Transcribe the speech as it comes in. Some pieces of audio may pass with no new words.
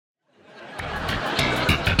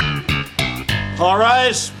All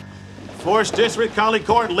rise. 4th District County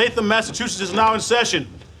Court, Latham, Massachusetts is now in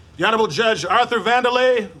session. The Honorable Judge Arthur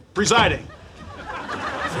Vandelay presiding.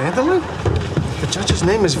 Vandelay? The judge's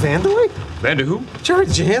name is Vandelay? Vander who? Jerry,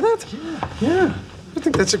 did you hear that? Yeah. I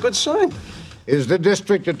think that's a good sign. Is the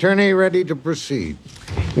district attorney ready to proceed?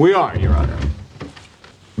 We are, Your Honor.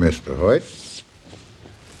 Mr. Hoyt?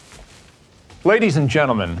 Ladies and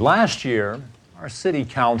gentlemen, last year, our city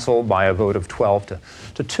council, by a vote of 12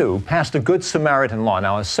 to 2, passed a Good Samaritan law.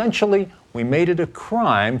 Now, essentially, we made it a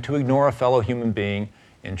crime to ignore a fellow human being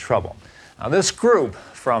in trouble. Now, this group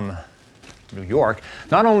from New York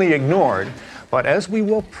not only ignored, but as we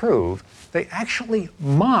will prove, they actually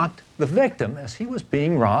mocked the victim as he was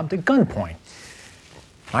being robbed at gunpoint.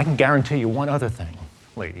 I can guarantee you one other thing,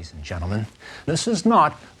 ladies and gentlemen. This is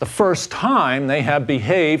not the first time they have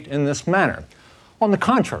behaved in this manner. On the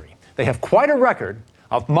contrary, they have quite a record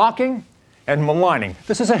of mocking and maligning.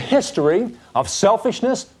 This is a history of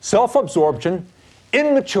selfishness, self-absorption,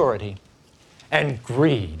 immaturity, and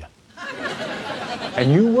greed.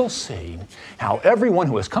 And you will see how everyone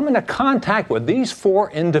who has come into contact with these 4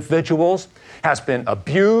 individuals has been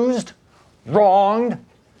abused, wronged,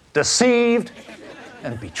 deceived,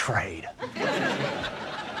 and betrayed.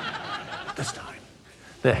 This time,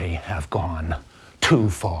 they have gone too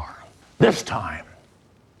far. This time,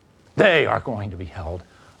 they are going to be held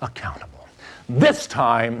accountable. This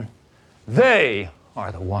time, they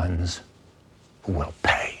are the ones who will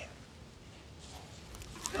pay.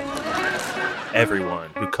 Everyone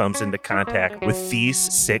who comes into contact with these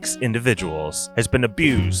 6 individuals has been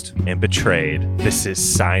abused and betrayed. This is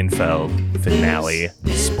Seinfeld finale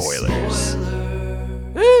spoilers.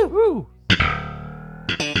 Woo!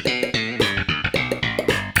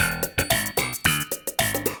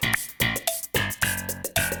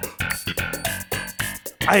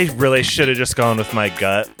 I really should have just gone with my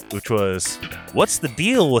gut, which was, what's the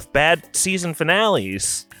deal with bad season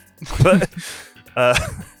finales? But,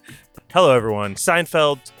 hello everyone,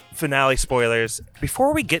 Seinfeld finale spoilers.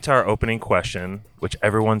 Before we get to our opening question, which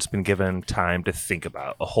everyone's been given time to think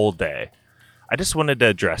about a whole day, I just wanted to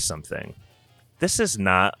address something. This is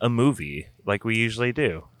not a movie like we usually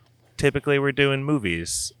do. Typically we're doing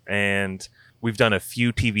movies, and we've done a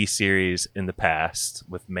few TV series in the past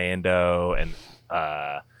with Mando and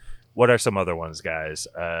what are some other ones, guys?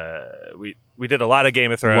 We did a lot of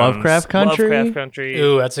Game of Thrones. Lovecraft Country.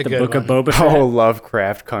 Ooh, that's a The good Book one. of Boba Fett. Oh,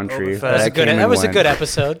 Lovecraft Country. That was a good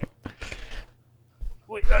episode.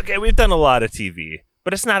 We've done a lot of TV,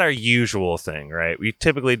 but it's not our usual thing, right? We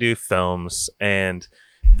typically do films, and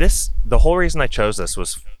the whole reason I chose this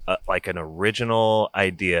was like an original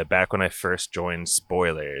idea back when I first joined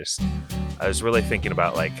Spoilers. I was really thinking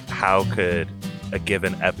about like how could a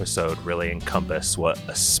given episode really encompass what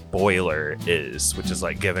a spoiler is, which is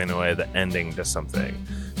like giving away the ending to something.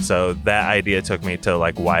 So that idea took me to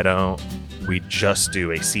like, why don't we just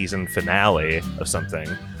do a season finale of something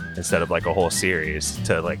instead of like a whole series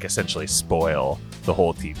to like essentially spoil the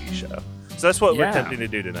whole TV show. So that's what we're attempting to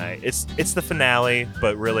do tonight. It's the finale,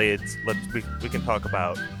 but really we can talk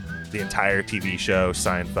about the entire TV show,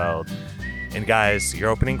 Seinfeld. And guys, your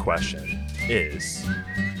opening question is,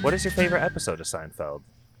 what is your favorite episode of Seinfeld?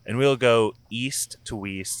 And we'll go east to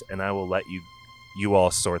west, and I will let you all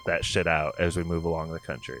sort that shit out as we move along the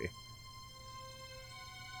country.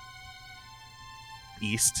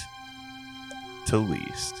 East to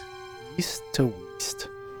least. East to west.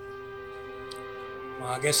 Well,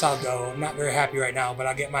 I guess I'll go. I'm not very happy right now, but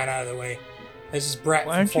I'll get mine out of the way. This is Brett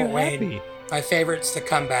from Fort Wayne. My favorite's The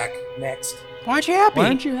Comeback. Next. Why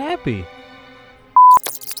aren't you happy?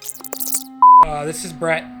 This is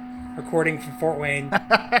Brett, recording from Fort Wayne.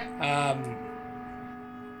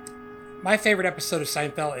 My favorite episode of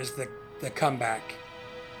Seinfeld is the Comeback.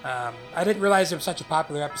 I didn't realize it was such a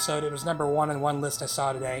popular episode. It was number 1 on one list I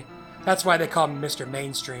saw today. That's why they call him Mr.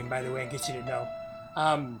 Mainstream, by the way, in case you didn't know.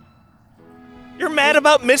 You're mad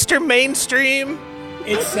about Mr. Mainstream?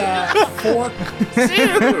 It's 4...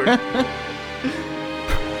 Dude!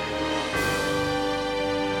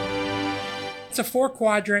 It's a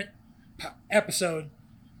 4-quadrant episode.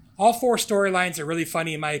 All 4 storylines are really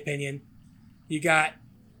funny, in my opinion. You got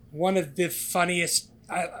one of the funniest,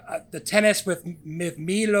 the tennis with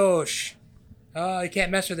Milos. Oh, you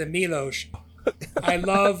can't mess with the Milos. I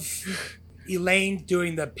love Elaine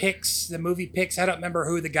doing the picks, the movie picks. I don't remember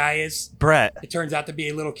who the guy is. Brett. It turns out to be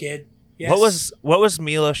a little kid. Yes. What was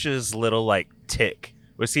Milos's little like tick?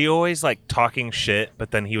 Was he always like talking shit,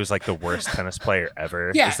 but then he was like the worst tennis player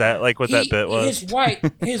ever? Yeah. Is that like what that bit was?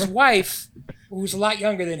 His wife, who's a lot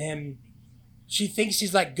younger than him, she thinks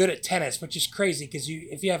he's like good at tennis, which is crazy because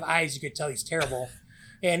if you have eyes, you could tell he's terrible.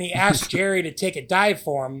 and he asks Jerry to take a dive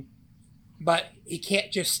for him, but he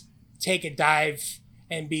can't just take a dive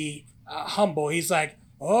and be humble. He's like,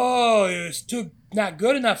 oh, it's not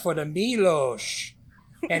good enough for the Milos.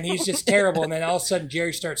 And he's just terrible. And then all of a sudden,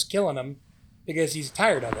 Jerry starts killing him because he's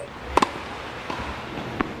tired of it.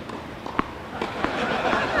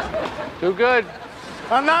 Too good.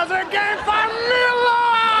 Another game for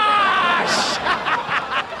Milos!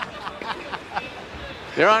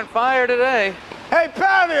 You're on fire today. Hey,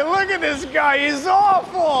 Pappy, look at this guy. He's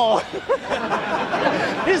awful.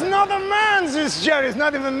 He's not a man, this Jerry. He's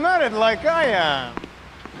not even married like I am.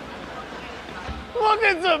 Look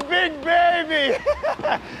at the big baby.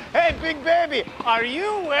 Hey, big baby, are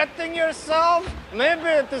you wetting yourself? Maybe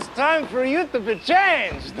it is time for you to be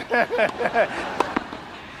changed.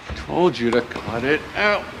 Told you to cut it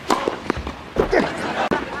out.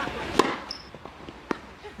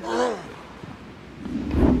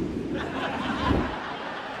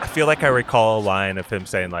 I feel like I recall a line of him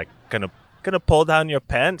saying, like, gonna pull down your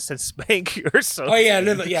pants and spank you or something. Oh,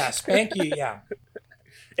 yeah, spank you, yeah.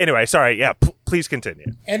 Anyway, sorry, yeah, please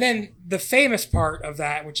continue. And then the famous part of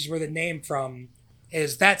that, which is where the name from,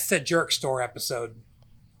 is that's the Jerk Store episode.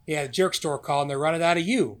 Yeah, the Jerk Store call, and they're running out of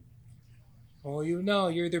you. Well, you know,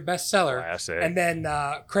 you're their bestseller. Classic. And then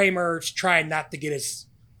Kramer's trying not to get his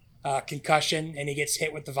concussion, and he gets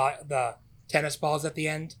hit with the tennis balls at the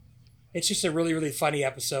end. It's just a really, really funny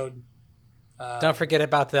episode. Don't forget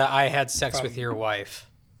about the I had sex with your wife.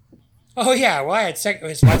 Oh, yeah. Well, I had sex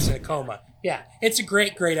with his wife's in a coma. Yeah, it's a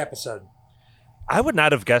great, great episode. I would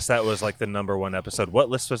not have guessed that was like the number one episode. What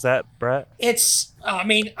list was that, Brett? It's, I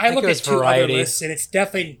looked at two other lists, and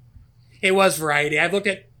it was Variety. I've looked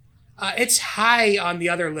at, it's high on the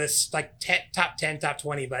other lists, like top 10, top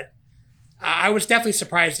 20, but I was definitely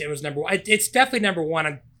surprised it was number one. It's definitely number one,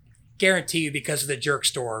 I guarantee you, because of the Jerk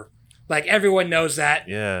Store. Like, everyone knows that.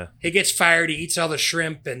 Yeah. He gets fired, he eats all the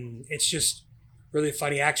shrimp, and it's just really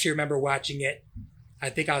funny. I actually remember watching it, I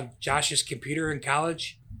think, on Josh's computer in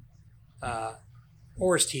college.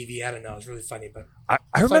 Or his TV, I don't know. It's really funny, but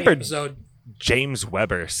I remember episode. James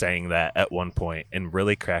Weber saying that at one point and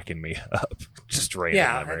really cracking me up. Just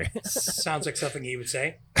random memory. Sounds like something he would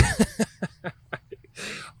say.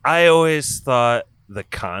 I always thought the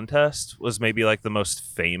contest was maybe like the most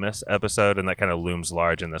famous episode, and that kind of looms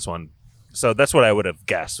large in this one. So that's what I would have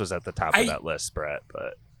guessed was at the top of that list, Brett.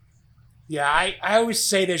 But yeah, I always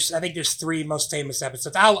say I think there's three most famous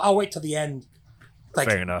episodes. I'll wait till the end. Like,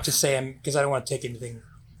 fair enough. To say them because I don't want to take anything.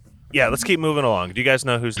 Yeah, let's keep moving along. Do you guys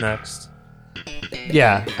know who's next?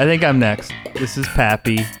 Yeah, I think I'm next. This is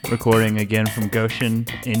Pappy, recording again from Goshen,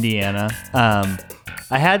 Indiana.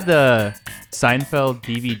 I had the Seinfeld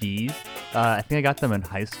DVDs. I think I got them in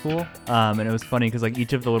high school, and it was funny because like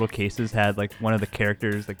each of the little cases had like one of the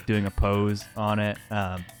characters like doing a pose on it.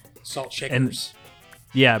 Salt shakers. And,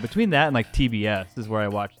 yeah, between that and like TBS is where I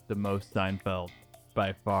watched the most Seinfeld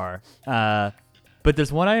by far. But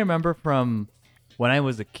there's one I remember from when I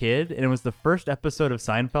was a kid, and it was the first episode of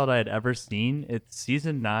Seinfeld I had ever seen. It's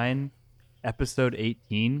season 9, episode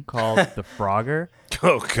 18, called The Frogger.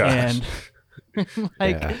 Oh gosh.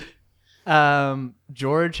 And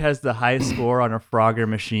George has the high score on a Frogger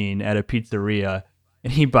machine at a pizzeria,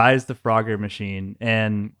 and he buys the Frogger machine.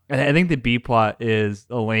 And I think the B plot is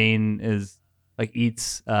Elaine is like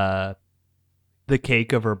eats the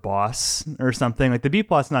cake of her boss or something. Like the B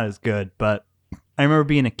plot's not as good, but I remember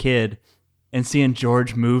being a kid and seeing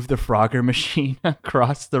George move the Frogger machine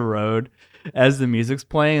across the road as the music's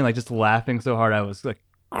playing, like just laughing so hard I was like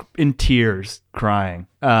in tears, crying.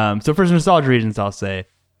 So for nostalgia reasons, I'll say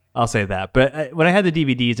that. But when I had the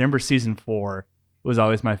DVDs, I remember season 4 was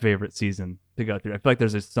always my favorite season to go through. I feel like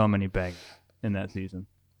there's just so many bangers in that season.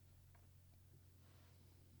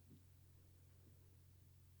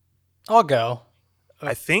 I'll go.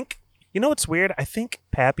 I think, you know what's weird? I think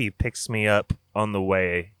Pappy picks me up on the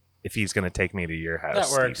way if he's going to take me to your house,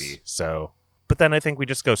 That works. Stevie. So, but then I think we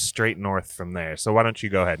just go straight north from there. So why don't you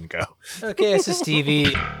go ahead and go? Okay, this is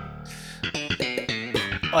Stevie.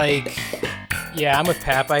 Like, yeah, I'm with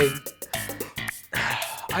Pap. I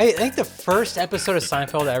think the first episode of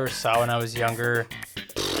Seinfeld I ever saw when I was younger,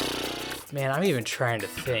 man, I'm even trying to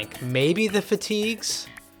think. Maybe The Fatigues?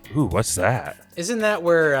 Ooh, what's that? Isn't that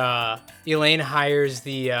where Elaine hires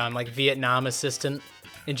the like Vietnam assistant,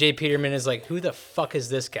 and Jay Peterman is like, "Who the fuck is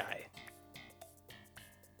this guy?"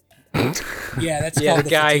 Yeah, that's yeah, called the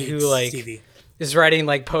guy Fatigues, who like Stevie. is writing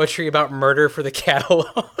like poetry about murder for the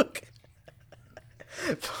catalog.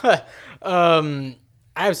 But I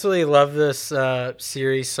absolutely love this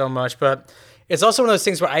series so much, but it's also one of those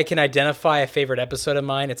things where I can identify a favorite episode of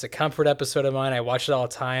mine. It's a comfort episode of mine. I watch it all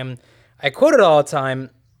the time. I quote it all the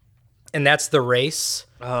time. and that's The Race.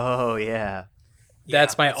 Oh, yeah.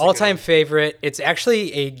 That's my all-time favorite. It's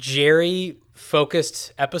actually a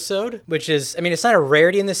Jerry-focused episode, which is, I mean, it's not a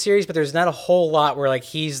rarity in the series, but there's not a whole lot where like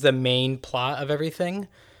he's the main plot of everything.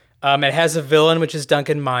 It has a villain, which is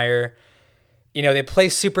Duncan Meyer. You know, they play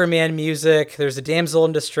Superman music. There's a damsel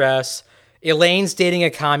in distress. Elaine's dating a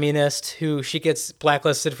communist who she gets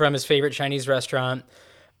blacklisted from his favorite Chinese restaurant.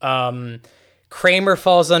 Kramer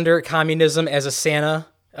falls under communism as a Santa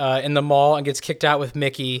in the mall and gets kicked out with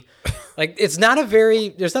Mickey. Like, there's not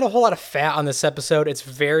a whole lot of fat on this episode. It's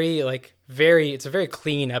it's a very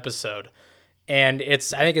clean episode. And I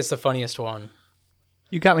think it's the funniest one.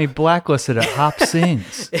 You got me blacklisted at Hop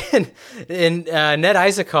Sings. and Ned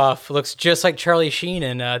Isakoff looks just like Charlie Sheen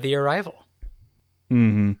in The Arrival.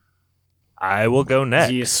 Mm-hmm. I will go next.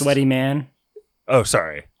 Is he a sweaty man? Oh,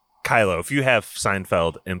 sorry. Kylo, if you have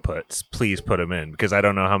Seinfeld inputs, please put them in, because I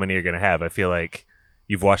don't know how many you're going to have. I feel like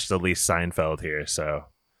you've watched at least Seinfeld here, so.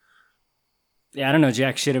 Yeah, I don't know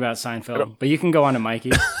jack shit about Seinfeld, but you can go on to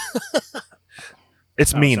Mikey.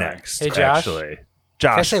 It's me sorry. next, Hey, Josh. actually.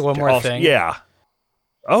 Josh. Can I say one more thing? Yeah.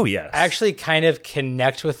 Oh, yes. I actually kind of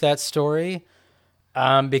connect with that story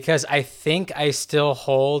because I think I still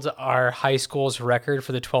hold our high school's record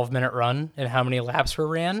for the 12-minute run and how many laps were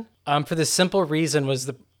ran. For the simple reason was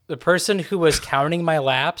the person who was counting my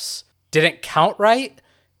laps didn't count right,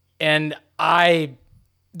 and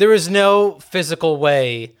there was no physical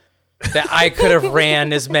way that I could have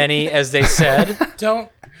ran as many as they said. Don't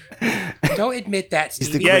admit that,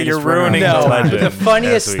 Stevie. Yeah, you're ruining No, the legend. the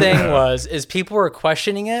funniest as we thing know. is people were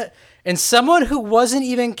questioning it, and someone who wasn't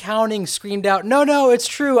even counting screamed out, "No, it's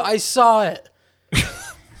true. I saw it."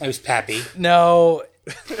 It was Pappy. No,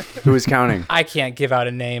 Who was counting? I can't give out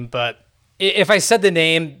a name, but if I said the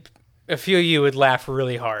name, a few of you would laugh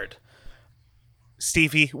really hard.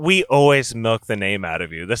 Stevie, we always milk the name out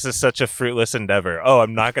of you. This is such a fruitless endeavor. Oh,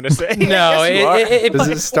 I'm not going to say. No, Does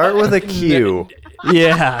it start with a Q?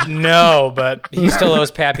 Yeah. No, but he still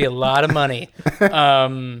owes Pappy a lot of money.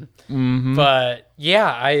 But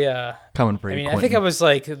yeah, Coming for I you, mean, I Quentin. think I was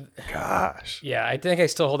like, Gosh. yeah, I think I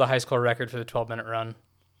still hold a high school record for the 12-minute run.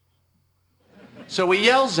 So he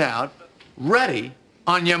yells out, "Ready,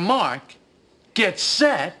 on your mark, get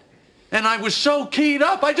set," and I was so keyed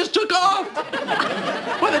up, I just took off.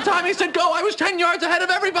 By the time he said go, I was 10 yards ahead of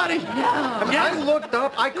everybody. I looked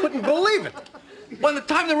up, I couldn't believe it. By the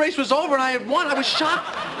time the race was over and I had won, I was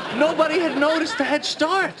shocked. Nobody had noticed the head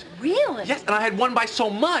start. Really? Yes, and I had won by so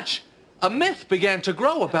much, a myth began to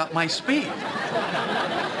grow about my speed.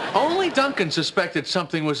 Only Duncan suspected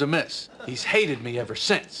something was amiss. He's hated me ever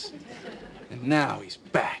since. And now he's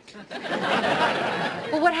back.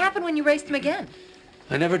 Well, what happened when you raced him again?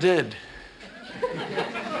 I never did.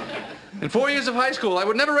 In 4 years of high school, I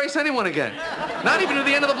would never race anyone again. Not even to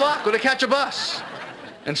the end of the block or to catch a bus.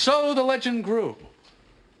 And so the legend grew.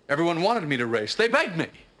 Everyone wanted me to race. They begged me.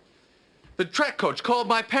 The track coach called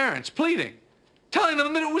my parents, pleading, telling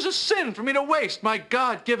them that it was a sin for me to waste my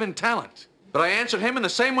God-given talent. But I answered him in the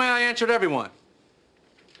same way I answered everyone.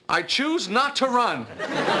 I choose not to run.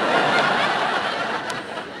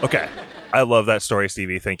 Okay. I love that story,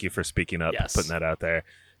 Stevie. Thank you for speaking up, Yes. putting that out there.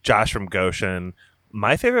 Josh from Goshen.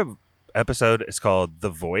 My favorite episode is called The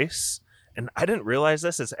Voice. And I didn't realize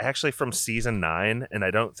this. It's actually from season 9. And I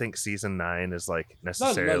don't think season 9 is like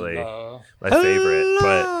necessarily my favorite.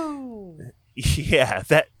 But yeah,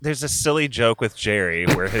 there's a silly joke with Jerry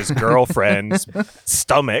where his girlfriend's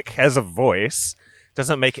stomach has a voice.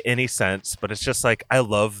 Doesn't make any sense, but it's just like, I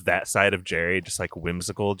love that side of Jerry, just like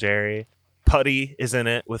whimsical Jerry. Putty is in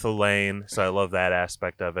it with Elaine, so I love that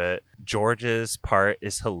aspect of it. George's part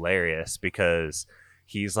is hilarious because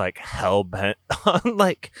he's like hell-bent on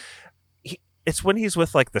like, it's when he's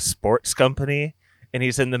with like the sports company and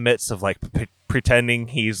he's in the midst of like pretending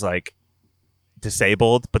he's like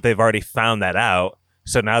disabled, but they've already found that out.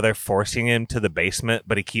 So now they're forcing him to the basement,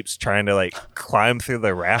 but he keeps trying to like climb through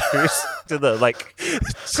the rafters to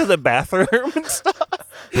the bathroom and stuff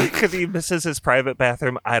because he misses his private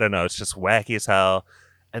bathroom. I don't know. It's just wacky as hell.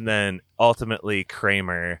 And then ultimately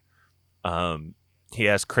Kramer, he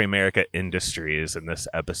has Kramerica Industries in this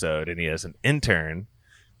episode, and he has an intern.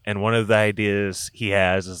 And one of the ideas he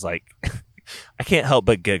has is like, I can't help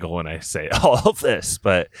but giggle when I say all of this,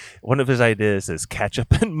 but one of his ideas is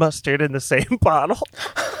ketchup and mustard in the same bottle.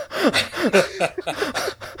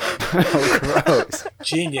 Oh, gross.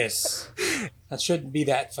 Genius. That shouldn't be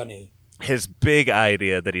that funny. His big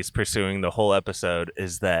idea that he's pursuing the whole episode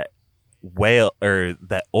is that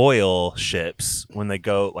oil ships, when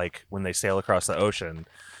they sail across the ocean,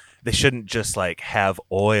 they shouldn't just like have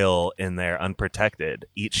oil in there unprotected.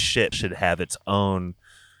 Each ship should have its own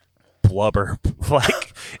blubber,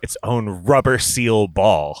 like its own rubber seal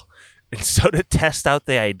ball. And so to test out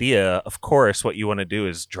the idea, of course, what you want to do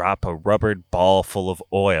is drop a rubbered ball full of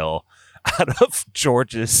oil out of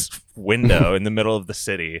George's window in the middle of the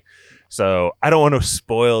city. So I don't want to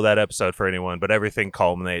spoil that episode for anyone, but everything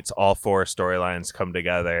culminates. All 4 storylines come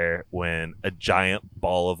together when a giant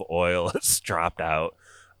ball of oil is dropped out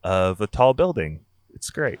of a tall building. It's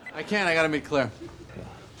great. I can't. I gotta meet Claire.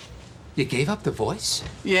 You gave up the voice?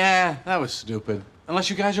 Yeah, that was stupid. Unless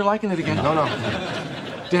you guys are liking it again. No.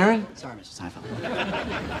 Darren? Sorry, Mr.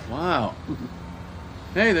 Seinfeld. Wow.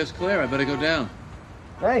 Hey, there's Claire. I better go down.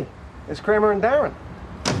 Hey, it's Kramer and Darren.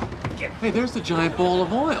 Hey, there's the giant ball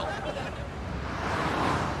of oil.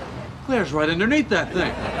 Claire's right underneath that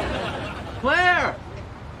thing. Claire!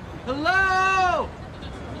 Hello!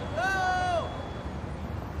 Hello!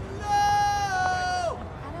 Hello!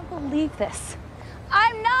 I don't believe this.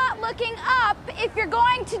 I'm not looking up if you're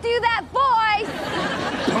going to do that voice.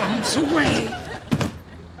 Bombs away.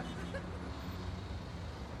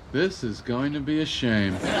 This is going to be a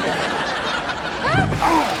shame.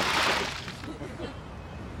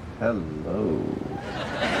 Hello.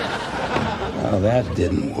 Well, that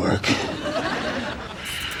didn't work.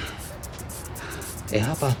 Hey,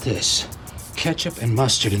 how about this? Ketchup and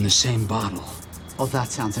mustard in the same bottle. Oh, that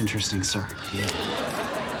sounds interesting, sir. Yeah.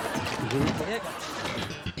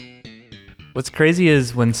 What's crazy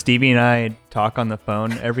is when Stevie and I talk on the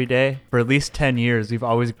phone every day, for at least 10 years, we've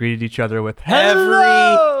always greeted each other with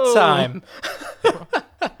hello! Every time.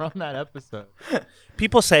 From that episode.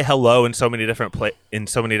 People say hello in so many different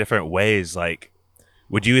ways. Like,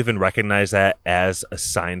 would you even recognize that as a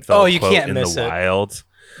Seinfeld quote in the wild?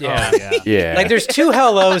 Yeah. Oh, yeah. Like there's 2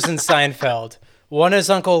 hellos in Seinfeld. One is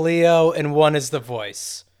Uncle Leo and one is the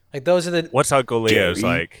voice. Like those are the. What's Uncle Leo's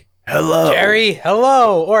Jerry. like? Hello. Jerry,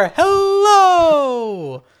 hello. Or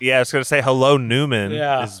hello. Yeah, I was going to say hello Newman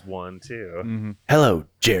Yeah. is one too. Mm-hmm. Hello,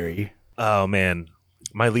 Jerry. Oh, man.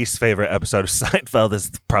 My least favorite episode of Seinfeld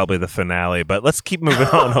is probably the finale, but let's keep moving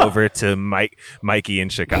on over to Mikey in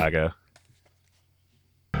Chicago.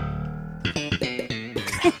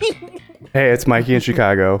 Hey, it's Mikey in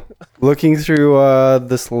Chicago. Looking through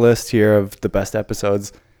this list here of the best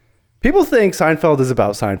episodes, people think Seinfeld is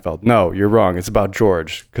about Seinfeld. No, you're wrong. It's about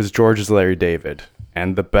George, because George is Larry David.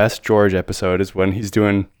 And the best George episode is when he's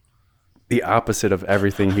doing the opposite of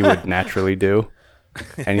everything he would naturally do.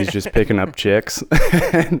 And he's just picking up chicks.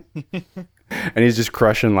 And he's just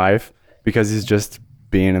crushing life because he's just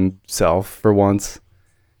being himself for once.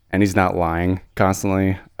 And he's not lying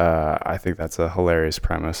constantly. I think that's a hilarious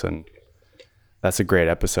premise, and that's a great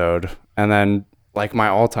episode. And then, like, my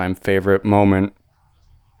all-time favorite moment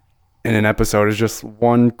in an episode is just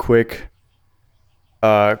one quick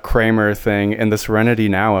Kramer thing in the Serenity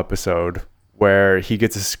Now episode where he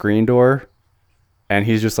gets a screen door and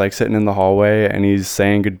he's just like sitting in the hallway and he's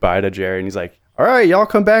saying goodbye to Jerry and he's like, all right, y'all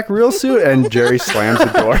come back real soon. And Jerry slams the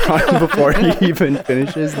door on him before he even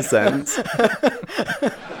finishes the sentence.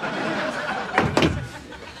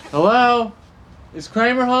 Hello? Is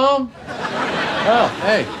Kramer home? Oh,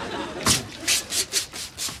 hey.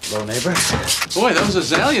 Hello, neighbor. Boy, those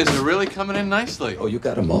azaleas are really coming in nicely. Oh, you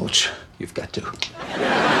got to mulch. You've got to. You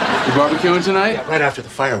barbecuing tonight? Yeah, right after the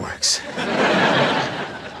fireworks.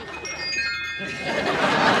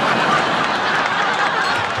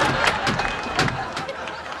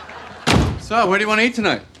 So, where do you want to eat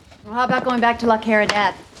tonight? Well, how about going back to La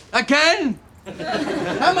Caridad? Again?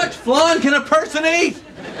 How much flan can a person eat?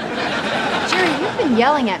 Jerry, you've been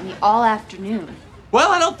yelling at me all afternoon.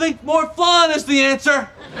 Well, I don't think more flan is the answer.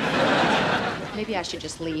 Maybe I should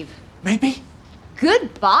just leave. Maybe.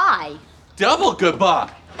 Goodbye. Double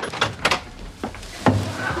goodbye.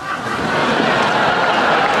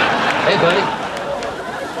 Hey, buddy.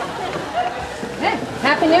 Hey,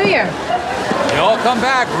 Happy New Year. You all come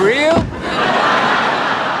back real?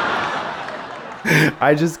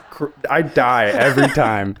 I die every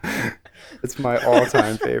time. It's my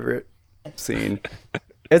all-time favorite scene.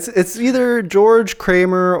 It's either George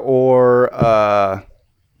Kramer or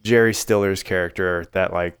Jerry Stiller's character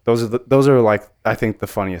that like those are like I think the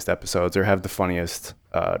funniest episodes or have the funniest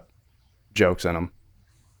jokes in them.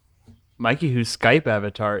 Mikey, whose Skype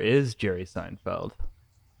avatar is Jerry Seinfeld.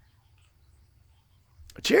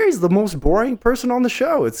 Jerry's the most boring person on the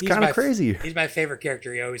show. It's kind of crazy. He's my favorite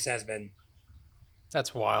character. He always has been.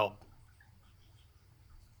 That's wild.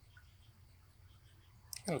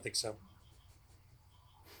 I don't think so.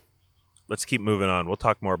 Let's keep moving on. We'll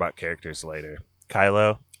talk more about characters later.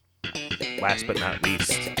 Kylo, last but not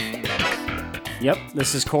least. Yep,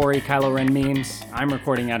 this is Corey, Kylo Ren Memes. I'm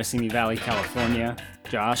recording out of Simi Valley, California.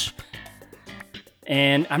 Josh.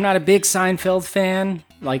 And I'm not a big Seinfeld fan.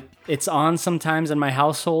 Like, it's on sometimes in my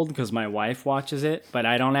household because my wife watches it, but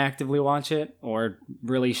I don't actively watch it or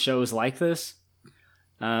really shows like this.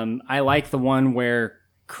 I like the one where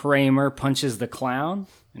Kramer punches the clown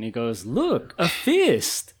and he goes, "Look, a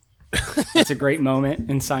fist." That's a great moment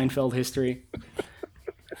in Seinfeld history.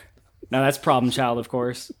 Now that's Problem Child, of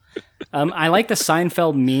course. I like the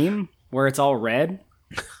Seinfeld meme where it's all red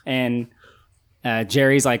and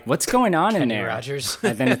Jerry's like, "What's going on in there?" Rogers.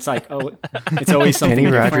 And then it's like, oh, it's always something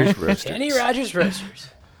Kenny different. Rogers Roasters. Kenny Rogers Roasters.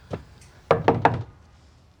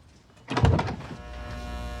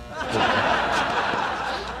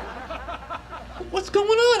 What's going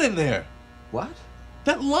on in there? What?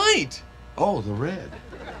 That light. Oh, the red.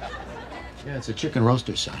 Yeah, it's a chicken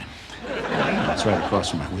roaster sign. It's right across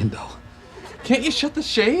from my window. Can't you shut the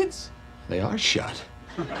shades? They are shut.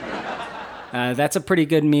 That's a pretty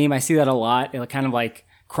good meme. I see that a lot. It kind of like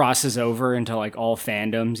crosses over into like all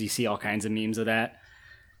fandoms. You see all kinds of memes of that.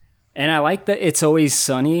 And I like the It's Always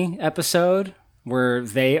Sunny episode where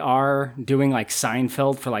they are doing like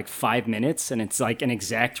Seinfeld for like 5 minutes and it's like an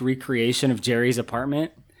exact recreation of Jerry's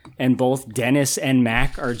apartment. And both Dennis and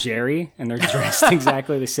Mac are Jerry and they're dressed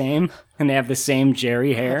exactly the same and they have the same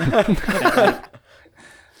Jerry hair. That, like,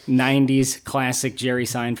 90s classic Jerry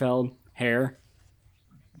Seinfeld hair.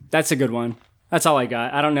 That's a good one. That's all I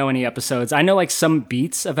got. I don't know any episodes. I know like some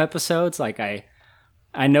beats of episodes. Like I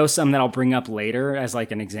know some that I'll bring up later as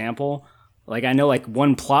like an example. Like I know like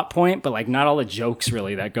one plot point, but like not all the jokes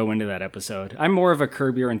really that go into that episode. I'm more of a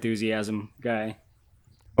Curb Your Enthusiasm guy.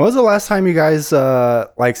 When was the last time you guys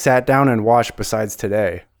like sat down and watched besides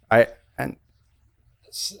today?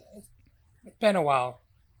 It's been a while.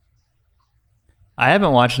 I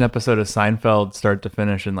haven't watched an episode of Seinfeld start to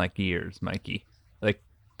finish in like years, Mikey. Like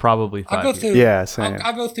probably 5 I'll go years. through. Yeah, same.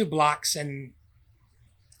 I'll go through blocks, and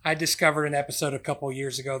I discovered an episode a couple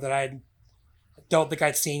years ago that I don't think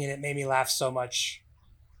I'd seen, and it made me laugh so much.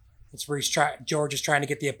 It's where George is trying to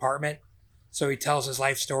get the apartment, so he tells his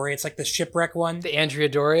life story. It's like the shipwreck one. The Andrea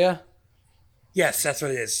Doria? Yes, that's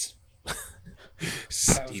what it is.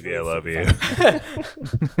 Stevie, I love you.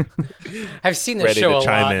 I've seen this Ready show to a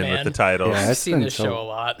chime lot, in man. with the titles. Yeah, I've seen this show a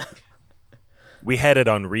lot. We had it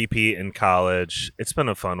on repeat in college. It's been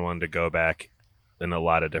a fun one to go back in a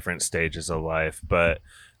lot of different stages of life. But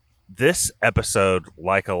this episode,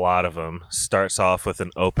 like a lot of them, starts off with an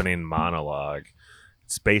opening monologue.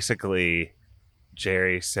 It's basically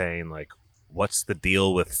Jerry saying, like, what's the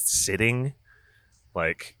deal with sitting?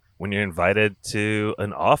 Like, when you're invited to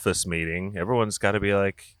an office meeting, everyone's got to be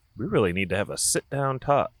like, we really need to have a sit-down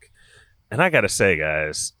talk. And I got to say,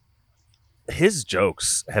 guys, his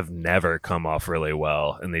jokes have never come off really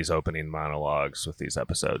well in these opening monologues with these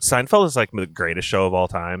episodes. Seinfeld is like the greatest show of all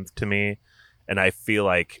time to me, and I feel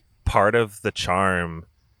like part of the charm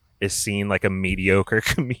is seeing like a mediocre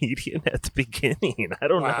comedian at the beginning. I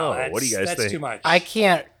don't know. What do you guys think? That's too much. I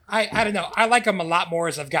can't. I don't know. I like them a lot more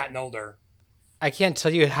as I've gotten older. I can't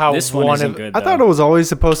tell you how This one isn't good, I though. thought it was always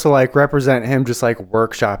supposed to like represent him just like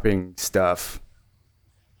workshopping stuff.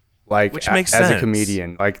 Like Which makes as sense. a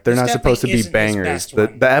comedian. Like they're This not supposed to definitely be isn't his bangers. best The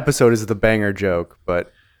one. the episode is the banger joke,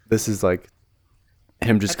 but this is like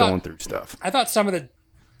him just I thought- going through stuff. I thought some of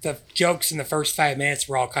the jokes in the first 5 minutes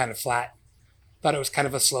were all kind of flat. Thought it was kind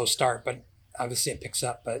of a slow start, but obviously it picks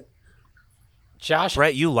up. But Josh,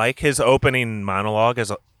 Brett, you like his opening monologue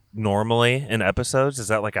as normally in episodes? Is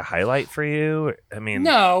that like a highlight for you? I mean,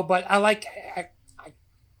 no, but I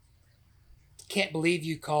can't believe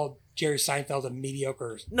you called Jerry Seinfeld a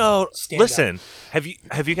mediocre. No, stand-up. listen. Have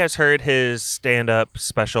you guys heard his stand-up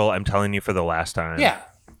special? I'm telling you for the last time. Yeah,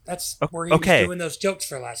 that's where he okay. was doing those jokes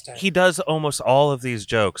for last time. He does almost all of these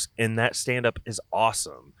jokes, and that stand-up is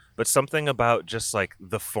awesome. But something about just like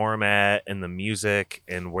the format and the music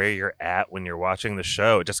and where you're at when you're watching the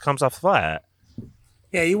show, it just comes off flat.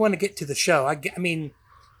 Yeah, you want to get to the show. I mean,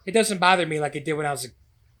 it doesn't bother me like it did when I was.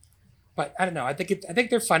 But I don't know. I think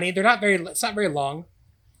they're funny. They're not very. It's not very long.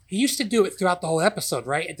 He used to do it throughout the whole episode,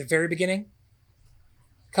 right at the very beginning.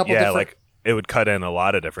 Yeah, different. like it would cut in a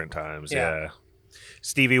lot of different times. Yeah.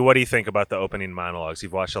 Stevie, what do you think about the opening monologues?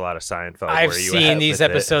 You've watched a lot of Seinfeld. I've Where you seen at these with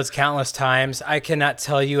it? episodes countless times. I cannot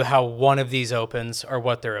tell you how one of these opens or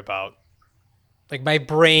what they're about. Like my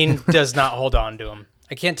brain does not hold on to them.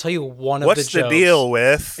 I can't tell you one of the jokes. What's the deal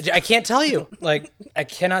with? I can't tell you. Like I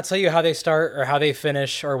cannot tell you how they start or how they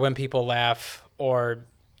finish or when people laugh, or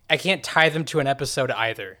I can't tie them to an episode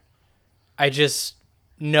either. I just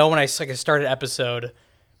know when I start an episode,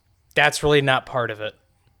 that's really not part of it.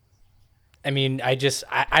 I mean, I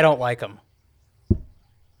don't like them.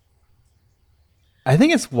 I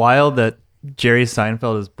think it's wild that Jerry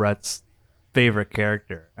Seinfeld is Brett's favorite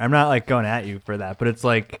character. I'm not like going at you for that, but it's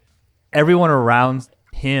like everyone around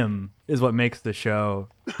him is what makes the show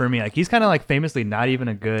for me. Like he's kind of like famously not even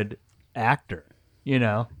a good actor, you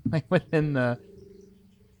know, like within the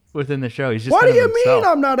show. He's just What kind do of you himself.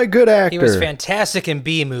 mean I'm not a good actor? He was fantastic in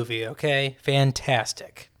B Movie, okay?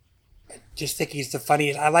 Fantastic. Just think he's the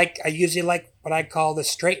funniest. I usually like what I call the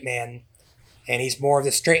straight man, and he's more of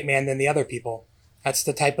the straight man than the other people. That's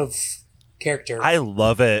the type of character. I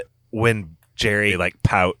love it when Jerry like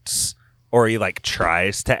pouts or he like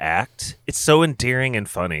tries to act. It's so endearing and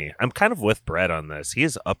funny. I'm kind of with Brett on this. He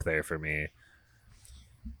is up there for me.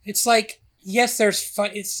 It's like, yes, there's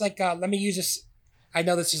fun. It's like, let me use this. I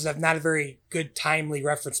know this is not a very good timely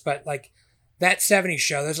reference, but like that 70s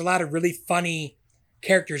show, there's a lot of really funny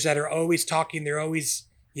characters that are always talking. They're always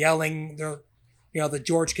yelling. They're, the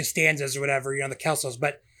George Costanzas or whatever, the Kelsos.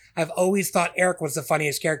 But I've always thought Eric was the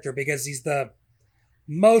funniest character because he's the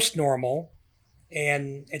most normal.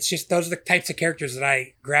 And it's just, those are the types of characters that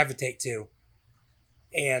I gravitate to.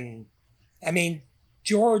 And I mean,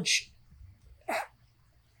 George,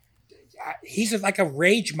 he's like a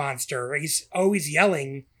rage monster. He's always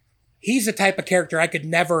yelling. He's the type of character he could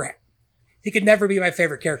never be my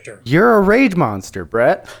favorite character. You're a rage monster,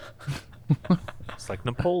 Brett. It's like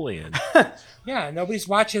Napoleon. Yeah, nobody's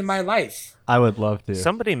watching my life. I would love to.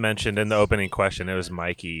 Somebody mentioned in the opening question, it was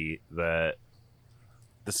Mikey, that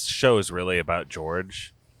this show is really about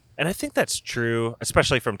George. And I think that's true,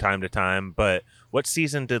 especially from time to time. But what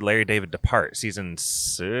season did Larry David depart? Season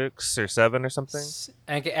 6 or 7 or something?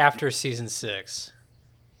 I think after season 6.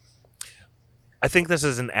 I think this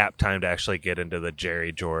is an apt time to actually get into the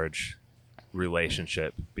Jerry George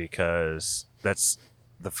relationship, because that's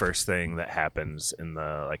the first thing that happens in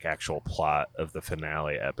the like actual plot of the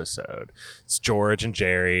finale episode. It's George and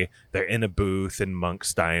Jerry. They're in a booth in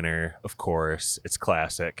Monk's Diner, of course. It's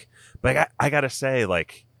classic. But I gotta say,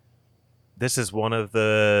 like, this is one of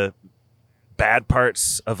the bad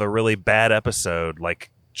parts of a really bad episode.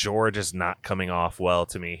 Like, George is not coming off well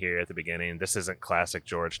to me here at the beginning. This isn't classic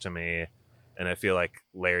George to me. And I feel like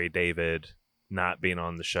Larry David not being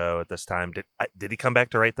on the show at this time. Did he come back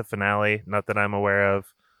to write the finale? Not that I'm aware of.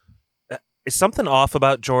 Is something off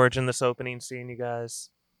about George in this opening scene, you guys?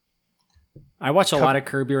 I watch a lot of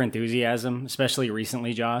Curb Your Enthusiasm, especially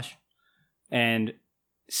recently, Josh. And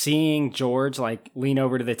seeing George like lean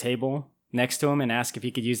over to the table next to him and ask if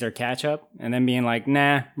he could use their ketchup, and then being like,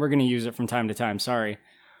 nah, we're going to use it from time to time. Sorry.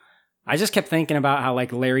 I just kept thinking about how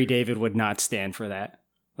like Larry David would not stand for that.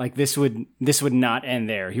 Like this would not end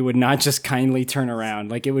there. He would not just kindly turn around.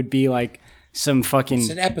 Like it would be like some fucking... It's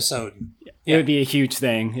an episode. It would be a huge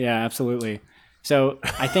thing. Yeah, absolutely. So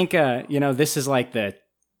I think, this is like the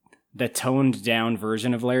toned down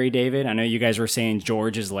version of Larry David. I know you guys were saying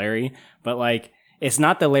George is Larry, but like it's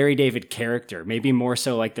not the Larry David character. Maybe more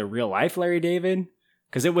so like the real life Larry David,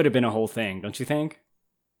 because it would have been a whole thing, don't you think?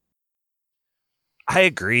 I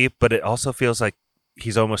agree, but it also feels like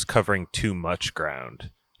he's almost covering too much ground.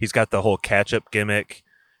 He's got the whole catch-up gimmick.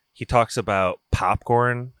 He talks about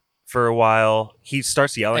popcorn for a while. He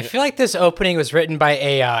starts yelling. I feel like this opening was written by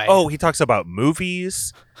AI. Oh, he talks about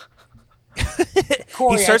movies.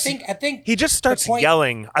 Corey, I think he just starts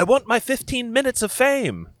yelling, I want my 15 minutes of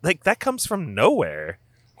fame. Like, that comes from nowhere.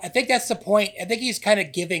 I think that's the point. I think he's kind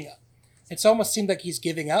of giving up. It's almost seemed like he's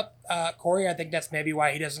giving up, Corey. I think that's maybe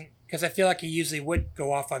why he doesn't, because I feel like he usually would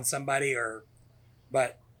go off on somebody,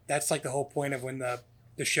 but that's like the whole point of when the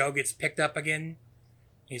show gets picked up again.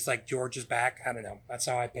 He's like, George is back. I don't know. That's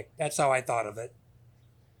how I thought of it.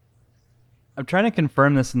 I'm trying to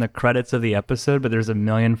confirm this in the credits of the episode, but there's a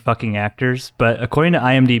million fucking actors. But according to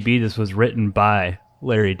IMDb, this was written by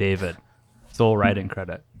Larry David. Sole writing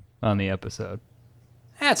credit on the episode.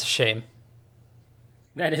 That's a shame.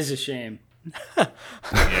 That is a shame.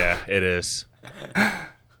 Yeah, it is.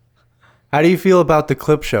 How do you feel about the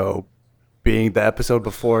clip show being the episode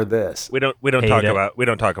before this? We don't talk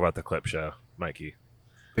about the clip show, Mikey.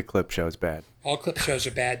 The clip show is bad. All clip shows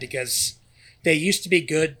are bad because they used to be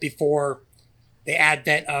good before the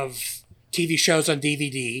advent of TV shows on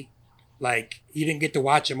DVD. Like, you didn't get to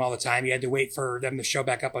watch them all the time. You had to wait for them to show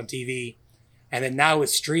back up on TV. And then now with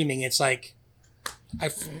streaming, it's like,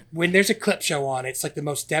 when there's a clip show on, it's like the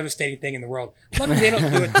most devastating thing in the world. Luckily, they don't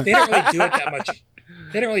really do it that much.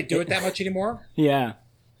 They don't really do it that much anymore. Yeah.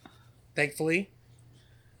 Thankfully.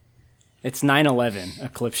 It's 9/11, a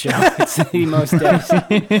clip show. It's the most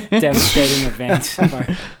devastating event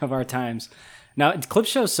of our times. Now, clip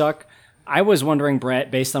shows suck. I was wondering,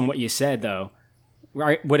 Brett, based on what you said, though,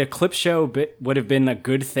 right, would a clip show would have been a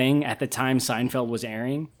good thing at the time Seinfeld was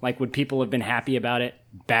airing? Like, would people have been happy about it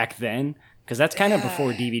back then? Because that's kind of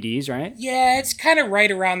before DVDs, right? Yeah, it's kind of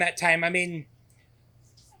right around that time. I mean,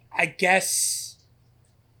 I guess.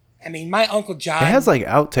 I mean, my Uncle John. It has like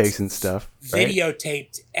outtakes and stuff. Right?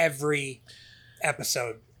 Videotaped every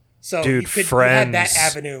episode, so Dude, you had that Friends.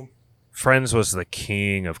 avenue. Friends was the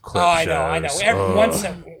king of clip I shows.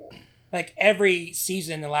 know. Every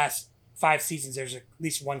season, in the last 5 seasons, there's at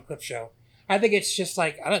least one clip show. I think it's just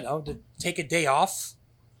like, I don't know, to take a day off.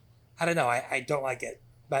 I don't know. I don't like it.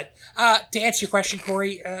 But to answer your question,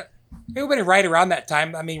 Corey, it would have been right around that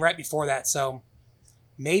time. I mean, right before that. So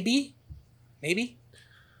maybe. I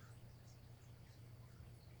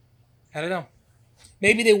don't know.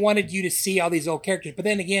 Maybe they wanted you to see all these old characters, but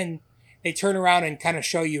then again, they turn around and kind of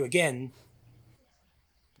show you again.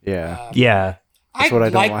 Yeah. Yeah. I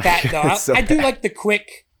don't like that though. I do bad. like the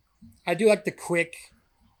quick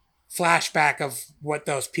flashback of what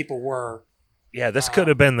those people were. Yeah, this could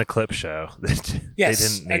have been the clip show. Yes, They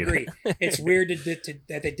didn't need agree. it. It's weird that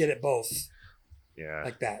they did it both. Yeah.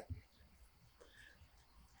 Like that.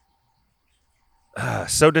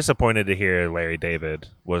 So disappointed to hear Larry David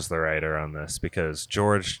was the writer on this because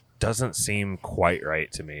George doesn't seem quite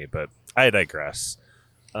right to me, but I digress.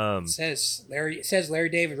 It says Larry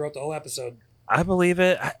David wrote the whole episode. I believe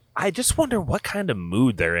it. I just wonder what kind of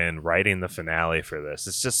mood they're in writing the finale for this.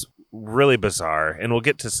 It's just really bizarre, and we'll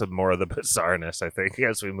get to some more of the bizarreness, I think,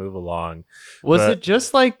 as we move along. Was it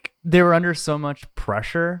just like they were under so much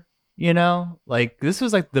pressure, you know? Like, this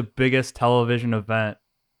was like the biggest television event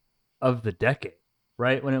of the decade,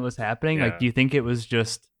 right? When it was happening. Yeah. Like, do you think it was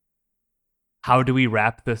just, how do we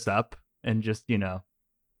wrap this up? And just, you know,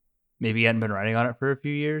 maybe you hadn't been writing on it for a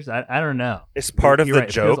few years. I don't know. It's part of You're the right,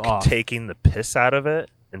 it feels joke, off. taking the piss out of it,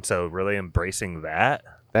 and so really embracing that.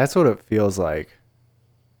 That's what it feels like.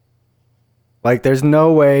 Like there's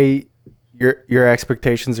no way your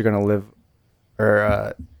expectations are gonna live,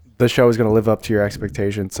 or the show is gonna live up to your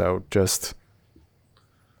expectations. So just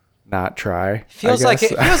not try. Feels I like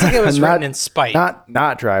guess. it feels like it was written in spite.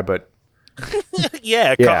 Not try, but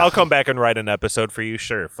Yeah, Yeah. I'll come back and write an episode for you.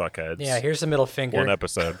 Sure, fuckheads. Yeah, here's the middle finger. One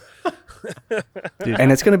episode.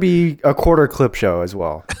 and it's gonna be a quarter clip show as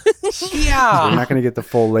well. Yeah. You're not gonna get the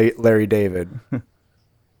full Larry David.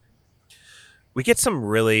 We get some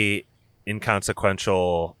really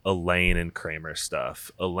inconsequential Elaine and Kramer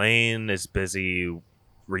stuff. Elaine is busy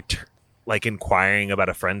inquiring about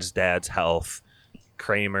a friend's dad's health.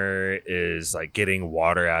 Kramer is like getting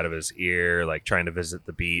water out of his ear, like trying to visit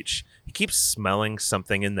the beach. He keeps smelling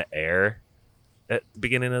something in the air at the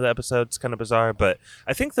beginning of the episode. It's kind of bizarre, but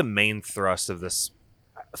I think the main thrust of this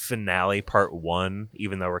finale part 1,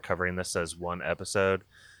 even though we're covering this as one episode,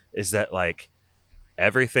 is that like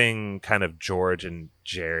everything kind of George and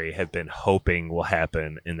Jerry have been hoping will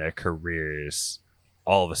happen in their careers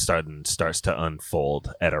all of a sudden starts to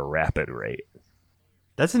unfold at a rapid rate.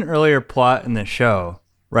 That's an earlier plot in the show,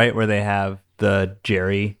 right? Where they have the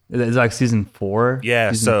Jerry. It's like season 4.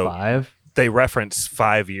 Yeah, season so 5. They referenced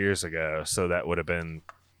 5 years ago, so that would have been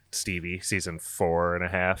Stevie, season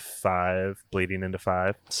 4.5, 5, bleeding into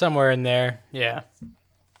 5. Somewhere in there, yeah.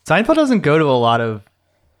 Seinfeld doesn't go to a lot of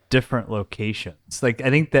different locations. Like, I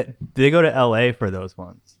think that they go to LA for those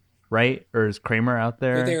ones, right? Or is Kramer out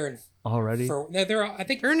there They're already? I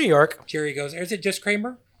think they're in New York. Jerry goes. Or is it just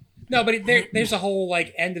Kramer? No, but there's a whole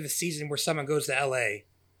like end of the season where someone goes to LA.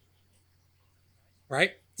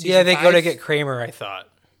 Right? Yeah, they Season go to 5? get Kramer, I thought.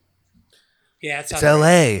 Yeah, It's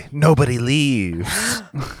LA. Nobody leaves.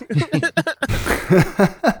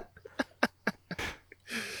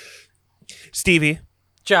 Stevie.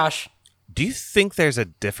 Josh. Do you think there's a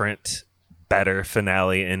different, better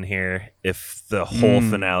finale in here if the whole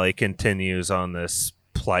finale continues on this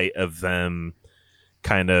plight of them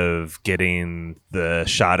kind of getting the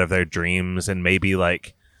shot of their dreams and maybe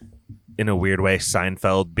like in a weird way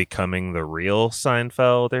Seinfeld becoming the real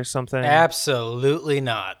Seinfeld or something? Absolutely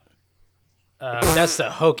not. That's the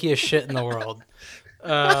hokiest shit in the world.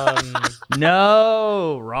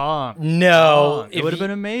 No, wrong. No. Wrong. It would have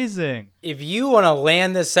been amazing. If you want to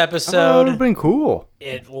land this That episode, would have been cool.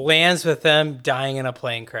 it lands with them dying in a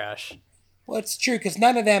plane crash. Well, it's true because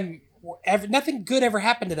none of them nothing good ever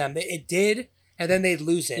happened to them. It did, and then they'd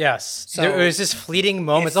lose it. Yes. So There was just fleeting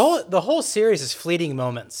moments. The whole series is fleeting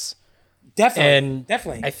moments.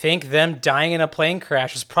 Definitely. I think them dying in a plane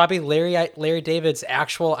crash was probably Larry David's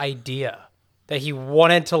actual idea that he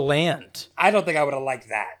wanted to land. I don't think I would have liked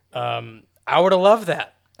that. I would have loved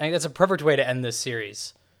that. I think that's a perfect way to end this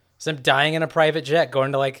series. It's them dying in a private jet,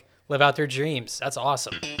 going to like live out their dreams. That's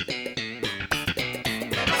awesome. It's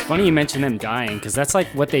funny you mention them dying, because that's like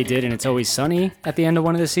what they did in It's Always Sunny at the end of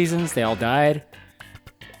one of the seasons. They all died.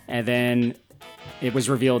 And then it was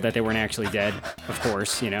revealed that they weren't actually dead, of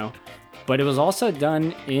course, But it was also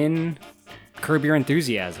done in Curb Your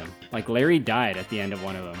Enthusiasm. Like, Larry died at the end of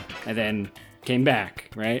one of them and then came back,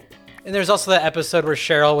 right? And there's also that episode where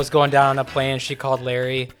Cheryl was going down on a plane and she called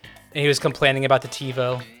Larry and he was complaining about the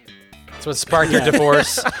TiVo. That's what sparked their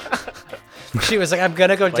divorce. She was like, I'm going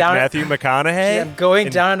to go down. Matthew McConaughey? I'm going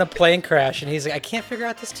down in a plane crash. And he's like, I can't figure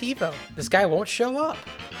out this TiVo. This guy won't show up.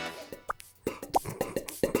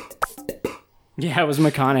 Yeah, it was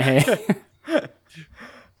McConaughey.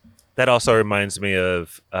 That also reminds me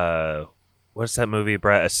of, what's that movie,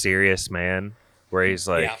 Brett? A Serious Man? Where he's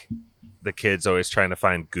like, the kid's always trying to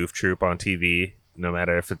find Goof Troop on TV, no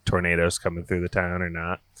matter if a tornado's coming through the town or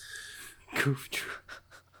not. Goof Troop.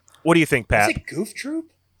 What do you think, Pat? Is it Goof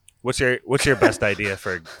Troop? What's your best idea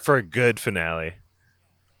for a good finale?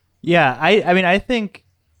 Yeah, I mean, I think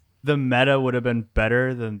the meta would have been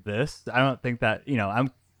better than this. I don't think that,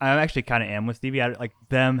 I'm actually kind of am with Stevie. Like,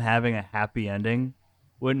 them having a happy ending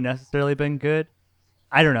wouldn't necessarily been good.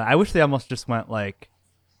 I don't know. I wish they almost just went like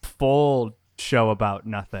full show about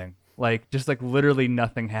nothing. Like, just like literally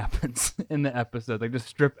nothing happens in the episode. Like, just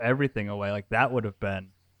strip everything away. Like, that would have been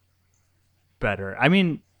better. I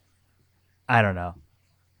mean, I don't know.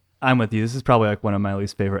 I'm with you. This is probably like one of my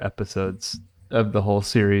least favorite episodes of the whole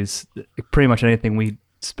series. Pretty much anything we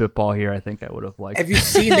spitball here, I think I would have liked. Have you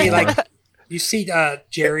seen you see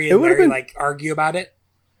Jerry and Larry like argue about it?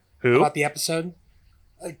 Who? About the episode?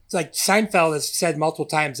 Like Seinfeld has said multiple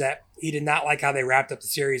times that he did not like how they wrapped up the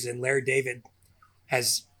series, and Larry David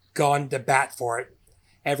has gone to bat for it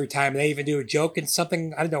every time. They even do a joke in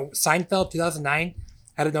something, I don't know, Seinfeld 2009.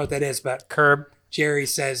 I don't know what that is, but Curb. Jerry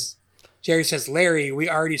says, Larry, we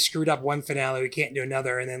already screwed up one finale. We can't do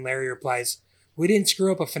another. And then Larry replies, we didn't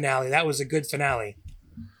screw up a finale. That was a good finale.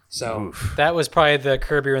 So Oof. That was probably the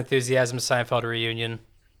Curb Your Enthusiasm Seinfeld reunion.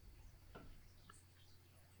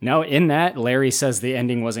 No, in that, Larry says the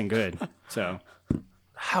ending wasn't good. So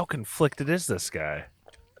how conflicted is this guy?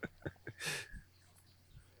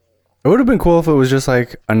 It would have been cool if it was just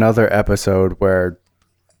like another episode where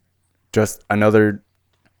just another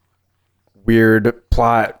weird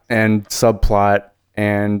plot and subplot,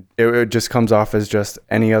 and it just comes off as just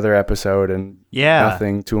any other episode and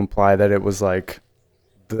nothing to imply that it was like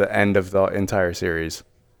the end of the entire series.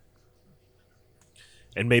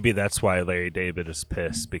 And maybe that's why Larry David is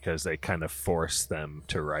pissed, because they kind of forced them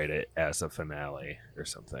to write it as a finale or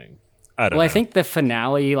something. I don't know. I think the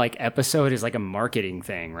finale like episode is like a marketing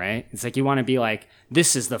thing, right? It's like you want to be like,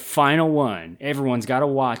 this is the final one. Everyone's got to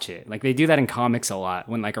watch it. Like they do that in comics a lot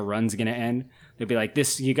when like a run's going to end. They'll be like,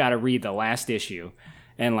 this, you got to read the last issue.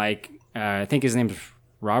 And like, I think his name's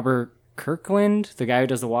Robert Kirkland, the guy who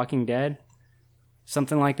does The Walking Dead.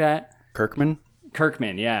 Something like that. Kirkman,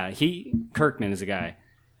 yeah. Kirkman is a guy.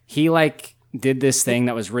 He like did this thing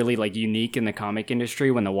that was really like unique in the comic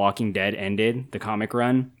industry when The Walking Dead ended, the comic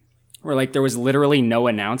run, where like there was literally no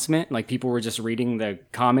announcement. Like people were just reading the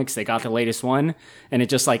comics, they got the latest one, and it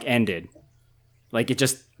just like ended. Like it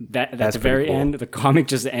just at the very end, the comic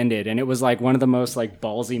just ended, and it was like one of the most like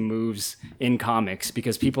ballsy moves in comics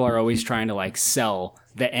because people are always trying to like sell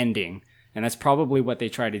the ending. And that's probably what they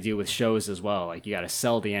try to do with shows as well. Like, you got to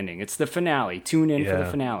sell the ending. It's the finale. Tune in for the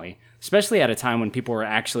finale. Especially at a time when people were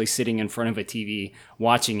actually sitting in front of a TV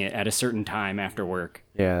watching it at a certain time after work.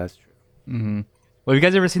 Yeah, that's true. Mm-hmm. Well, have you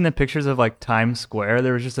guys ever seen the pictures of, like, Times Square?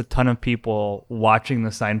 There was just a ton of people watching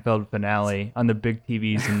the Seinfeld finale on the big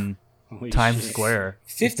TVs in Times Square.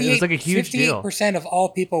 It was like a huge deal. 58% of all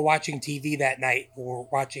people watching TV that night were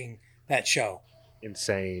watching that show.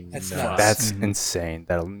 Insane. That's nuts. That's insane.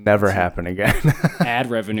 That'll never happen again.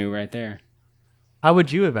 Ad revenue right there. How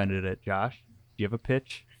would you have ended it, Josh? Do you have a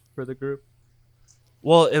pitch for the group?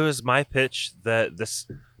 Well, it was my pitch that this...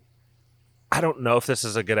 I don't know if this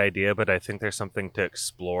is a good idea, but I think there's something to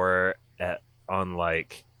explore on,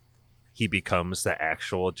 like, he becomes the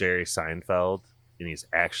actual Jerry Seinfeld, and he's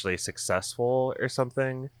actually successful or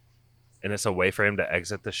something, and it's a way for him to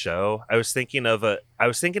exit the show. I was thinking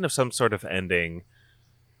of some sort of ending,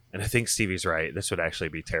 and I think Stevie's right. This would actually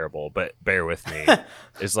be terrible, but bear with me.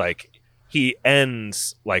 Is like he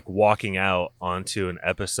ends like walking out onto an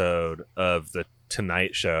episode of the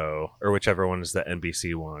Tonight Show, or whichever one is the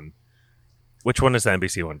NBC one. Which one is the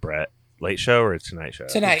NBC one, Brett? Late Show or Tonight Show?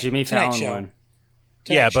 Jimmy Fallon Show. one.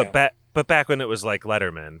 Yeah, but back when it was like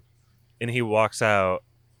Letterman, and he walks out,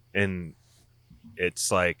 and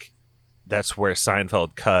it's like that's where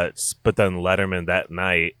Seinfeld cuts. But then Letterman that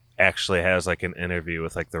night actually has like an interview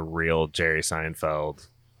with like the real Jerry Seinfeld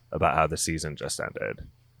about how the season just ended.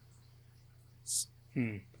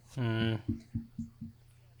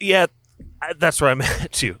 Yeah, That's where I'm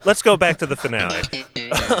at too. Let's go back to the finale.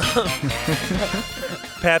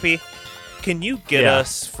 Pappy, can you get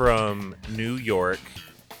us from New York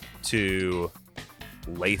to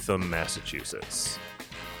Latham, Massachusetts?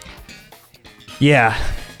 Yeah.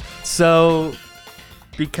 So,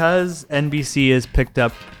 because NBC has picked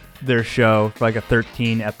up their show for like a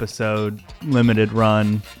 13-episode limited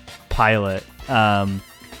run pilot,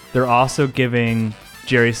 they're also giving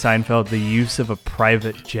Jerry Seinfeld the use of a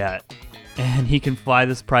private jet. And he can fly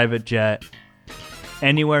this private jet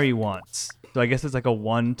anywhere he wants. So I guess it's like a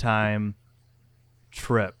one-time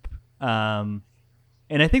trip. And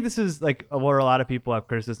I think this is like where a lot of people have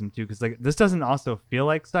criticism too, because like this doesn't also feel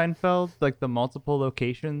like Seinfeld, like the multiple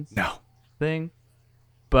locations thing.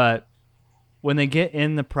 But when they get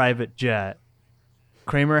in the private jet,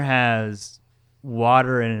 Kramer has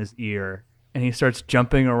water in his ear, and he starts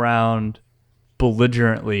jumping around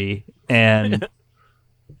belligerently and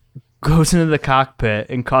goes into the cockpit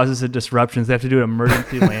and causes a disruption. They have to do an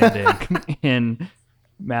emergency landing in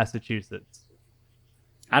Massachusetts.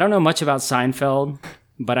 I don't know much about Seinfeld,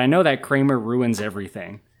 but I know that Kramer ruins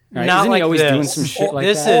everything. Right? Not Isn't like he always this. doing some shit like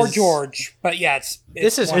this that? Or George, but yeah,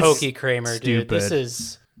 this is hokey Kramer, dude. stupid. This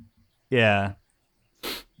is Yeah.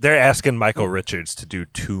 They're asking Michael Richards to do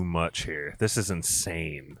too much here. This is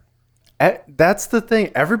insane. That's the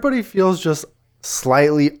thing. Everybody feels just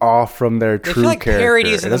slightly off from their They true feel like character.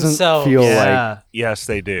 parodies It of doesn't themselves. feel Yeah. like Yes,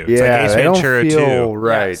 they do. yeah, It's like Ace they don't Ventura feel 2.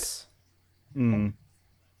 right. Yes.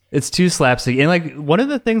 It's too slapstick. And like one of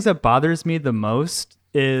the things that bothers me the most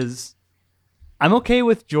is I'm okay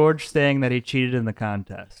with George saying that he cheated in the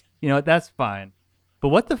contest. You know, that's fine. But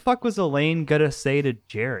what the fuck was Elaine gonna say to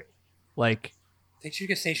Jerry? Like, I think she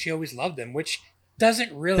could say she always loved him, which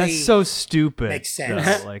doesn't really that's so stupid. make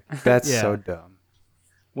sense. though. Like, That's yeah. so dumb.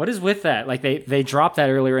 What is with that? Like they dropped that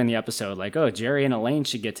earlier in the episode. Like, oh, Jerry and Elaine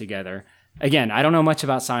should get together. Again, I don't know much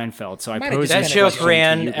about Seinfeld, so I Might have pose just That this been a joke question to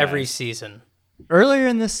ran you every guys. season. Earlier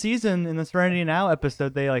in this season, in the Serenity Now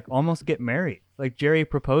episode, they like almost get married. Like Jerry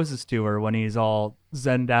proposes to her when he's all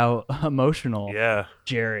zenned out, emotional. Yeah.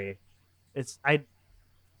 Jerry, I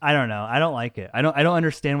don't know. I don't like it. I don't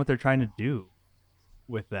understand what they're trying to do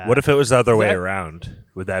with that. What if it was the other way around?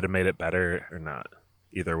 Would that have made it better or not?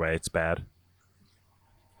 Either way, it's bad.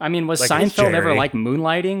 I mean, was Like, it's Seinfeld ever Jerry. like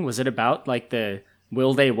moonlighting? Was it about like the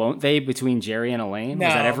will they, won't they between Jerry and Elaine? No,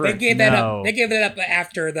 was that ever? they gave that No. up. They gave that up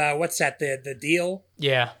after the deal.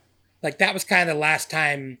 Yeah. Like that was kind of the last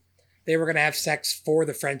time they were gonna have sex for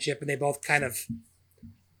the friendship, and they both kind of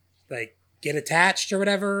like get attached or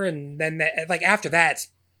whatever. And then like after that, it's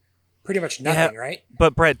pretty much nothing, right?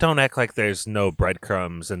 But Brett, don't act like there's no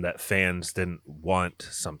breadcrumbs and that fans didn't want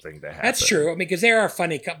something to happen. That's true. I mean, because they are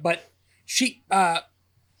funny, but she,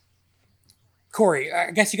 Corey,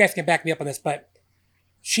 I guess you guys can back me up on this, but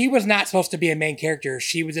she was not supposed to be a main character.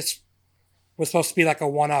 She was supposed to be like a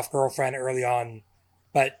one-off girlfriend early on,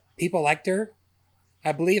 but people liked her.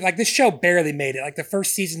 I believe like this show barely made it. Like the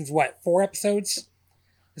first season's 4 episodes?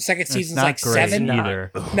 The second season's not like great 7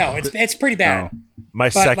 either. No, it's pretty bad. My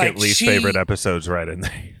But, second like, least she- favorite episode's right in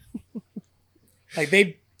there. Like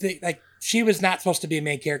they like she was not supposed to be a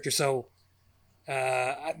main character, so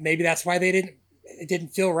maybe that's why it didn't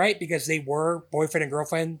feel right, because they were boyfriend and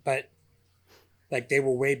girlfriend, but like they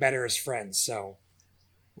were way better as friends. So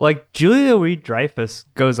Like Julia Louis-Dreyfus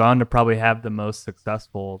goes on to probably have the most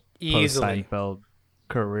successful post Easily. Seinfeld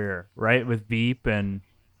career, right? With Veep, and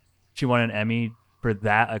she won an Emmy for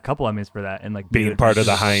that, a couple Emmys for that, and like Being part of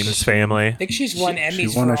the Hines family. I think she's won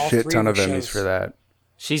Emmys. She won for a all shit 3 ton of her Emmys shows. for that.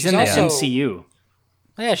 She's She's in the also- MCU.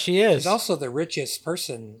 Yeah, she is. She's also the richest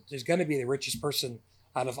person. She's going to be the richest person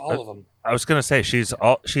out of all of them. I was gonna say she was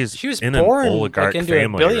in in born an oligarch like, into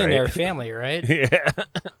family, a billionaire right? family, right? Yeah.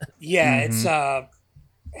 Yeah, it's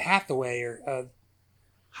Hathaway or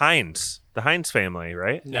Hines, the Hines family,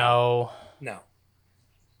 right? No. no.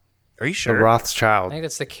 Are you The sure? I Rothschild. think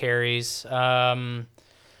that's the Carries.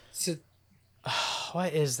 So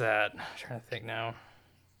What is that? I'm trying to think now.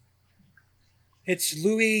 it's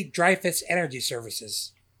Louis Dreyfus Energy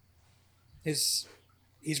Services. He's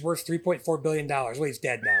worth $3.4 billion. Well, he's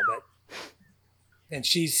dead now, but and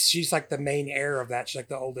she's like the main heir of that. She's like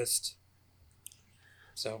the oldest.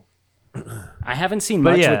 So I haven't seen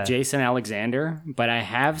But much yeah. with Jason Alexander, but I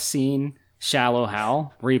have seen Shallow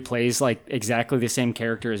Hal, where he plays like exactly the same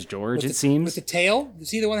character as George. It seems. with the tail. Is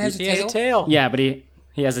he the one that has He a has tail? a tail. Yeah, but he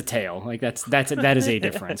has a tail. Like that is a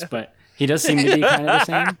difference. But he does seem to be kind of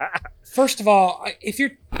the same. First of all, if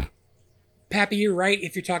you're Pappy, you're right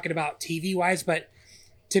if you're talking about TV wise, but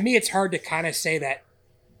to me, it's hard to kind of say that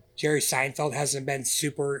Jerry Seinfeld hasn't been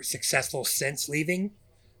super successful since leaving,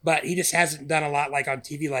 but he just hasn't done a lot like on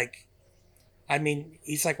TV. Like I mean,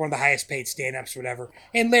 he's like one of the highest paid stand-ups or whatever.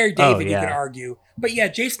 And Larry David, you yeah. could argue. But yeah,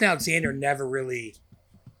 Jason Alexander never really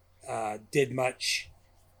did much.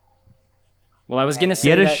 Well, I was going to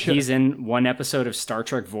say that show- he's in one episode of Star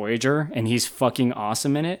Trek Voyager, and he's fucking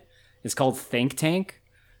awesome in it. It's called Think Tank,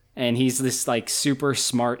 and he's this like super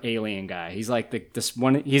smart alien guy. He's like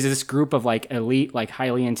he's this group of like elite, like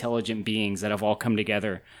highly intelligent beings that have all come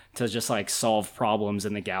together to just like solve problems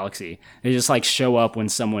in the galaxy. They just like show up when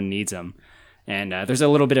someone needs them. And there's a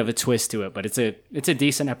little bit of a twist to it, but it's a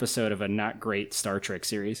decent episode of a not great Star Trek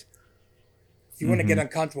series. If you want to get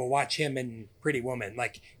uncomfortable, watch him in Pretty Woman.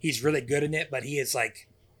 Like, he's really good in it, but he is like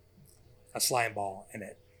a slime ball in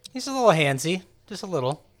it. He's a little handsy, just a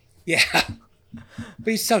little. Yeah. But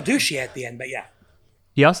he's so douchey at the end, but yeah.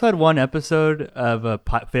 He also had one episode of a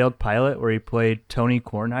failed pilot where he played Tony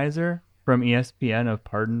Kornheiser from ESPN of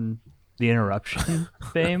Pardon the Interruption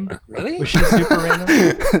fame. Really? Which is super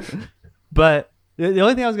random. But the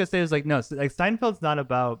only thing I was going to say is like, no, like Seinfeld's not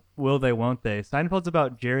about will they, won't they. Seinfeld's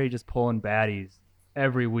about Jerry just pulling baddies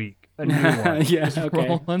every week. A new one. Yeah, just okay.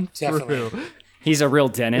 rolling Definitely. through. He's a real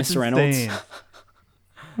Dennis It's Reynolds. insane.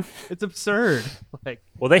 It's absurd. Like,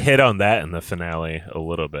 Well, they hit on that in the finale a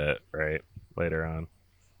little bit, right? Later on.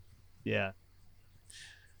 yeah.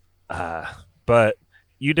 But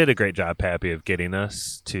you did a great job, Pappy, of getting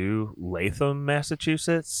us to Latham,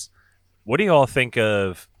 Massachusetts. What do you all think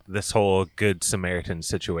of this whole Good Samaritan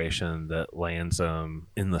situation that lands them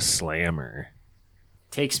in the slammer?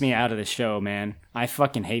 Takes me out of the show, man. I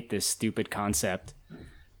fucking hate this stupid concept.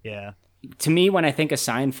 Yeah. To me, when I think of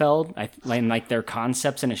Seinfeld, and like their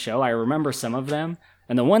concepts in a show, I remember some of them.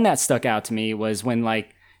 And the one that stuck out to me was when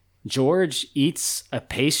like George eats a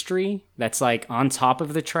pastry that's like on top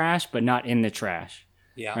of the trash, but not in the trash.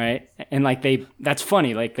 Yeah. Right. And like that's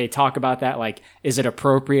funny. Like they talk about that. Like, is it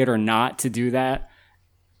appropriate or not to do that?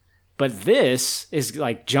 But this is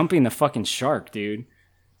like jumping the fucking shark, dude.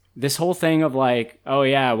 This whole thing of like, oh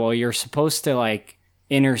yeah, well, you're supposed to like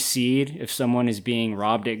intercede if someone is being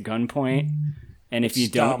robbed at gunpoint. And if you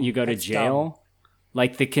don't, you go to jail.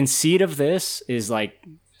 Like the conceit of this is like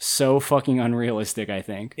so fucking unrealistic, I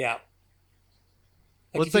think. Yeah.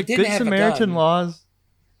 Well, if it's you like didn't Good have a Samaritan gun- laws.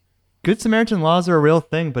 Good Samaritan laws are a real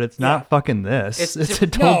thing, but it's not fucking this. It's a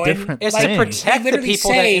total different It's thing. to protect the literally people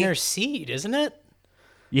say- that intercede, isn't it?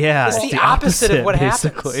 Yeah, It's the opposite of what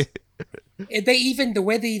basically. And the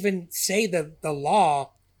way they even say the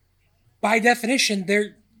law, by definition,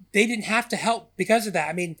 they didn't have to help because of that.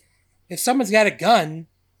 I mean, if someone's got a gun,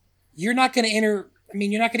 you're not going to interfere.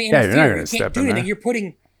 you're not You gonna can't step do in anything.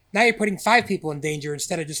 there. You're putting 5 people in danger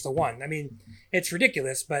instead of just the one. I mean, it's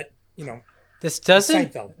ridiculous, but you know, This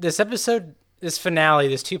doesn't. Seinfeld. This episode, this finale,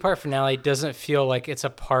 this 2-part finale doesn't feel like it's a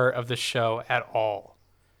part of the show at all.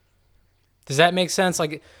 Does that make sense?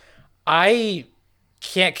 Like, I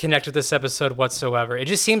can't connect with this episode whatsoever. It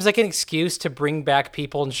just seems like an excuse to bring back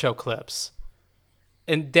people and show clips,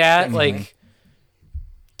 and that like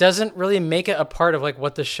doesn't really make it a part of like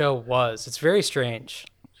what the show was. It's very strange.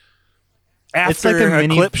 After It's like a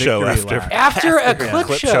mini clip show, victory lap. After a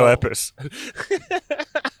clip show. episode.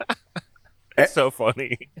 It's so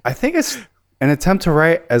funny. I think it's an attempt to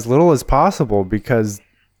write as little as possible because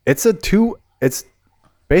it's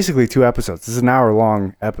basically 2 episodes. This is an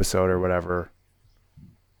hour-long episode or whatever.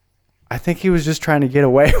 I think he was just trying to get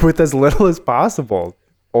away with as little as possible.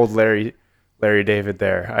 Old Larry David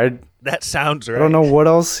there. That sounds right. I don't know what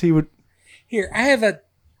else he would. here I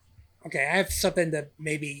have something to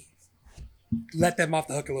maybe let them off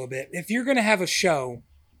the hook a little bit. If you're going to have a show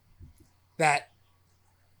that,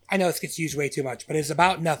 I know this gets used way too much, but it's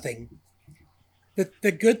about nothing.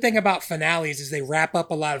 The good thing about finales is they wrap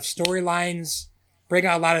up a lot of storylines, bring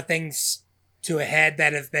out a lot of things to a head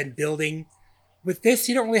that have been building. With this,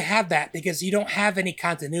 you don't really have that because you don't have any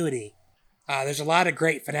continuity. There's a lot of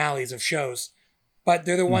great finales of shows, but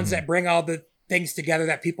they're the ones that bring all the things together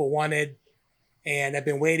that people wanted and have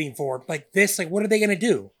been waiting for. Like this, like what are they going to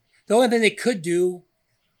do? The only thing they could do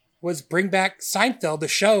was bring back Seinfeld, the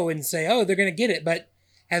show, and say, oh, they're going to get it. But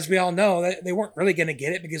as we all know, they weren't really going to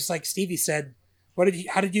get it because, like Stevie said,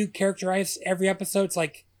 how did you characterize every episode? It's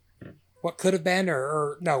like what could have been,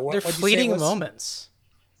 or no? They're fleeting moments.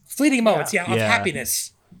 Fleeting moments, of Yeah.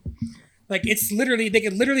 happiness. Like it's literally, they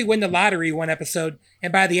could literally win the lottery one episode,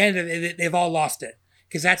 and by the end of it, they've all lost it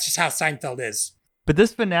because that's just how Seinfeld is. But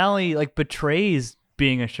this finale like betrays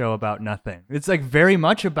being a show about nothing. It's like very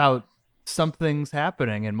much about something's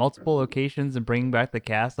happening in multiple locations and bringing back the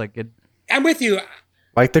cast. Like it. I'm with you.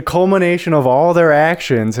 Like the culmination of all their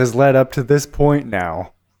actions has led up to this point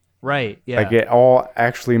now. Right. Yeah. Like it all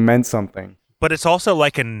actually meant something. But it's also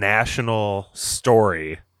like a national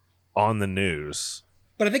story on the news.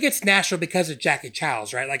 But I think it's national because of Jackie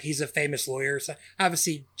Childs, right? Like, he's a famous lawyer. So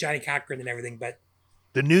obviously, Johnny Cochran and everything, but...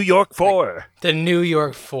 The New York Four. The New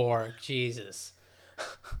York Four. Jesus.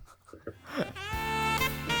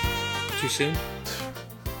 Too soon?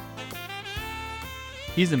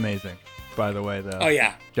 He's amazing, by the way, though. Oh,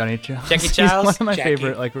 yeah. Johnny Childs. Jackie He's Childs? one of my Jackie.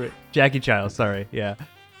 favorite, like, Jackie Childs, sorry, yeah.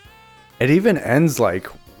 It even ends like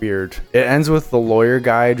weird. It ends with the lawyer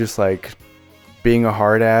guy just like being a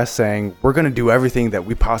hard ass saying, we're going to do everything that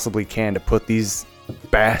we possibly can to put these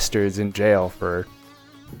bastards in jail for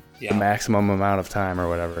the maximum amount of time or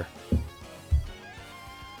whatever.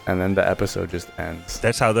 And then the episode just ends.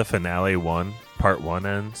 That's how the finale part one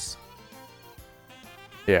ends.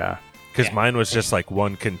 Yeah. Because mine was just like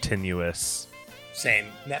one continuous. Same.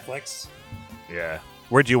 Netflix. Yeah.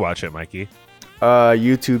 Where'd you watch it, Mikey?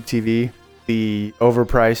 YouTube TV. The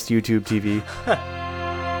overpriced YouTube TV.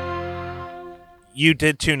 You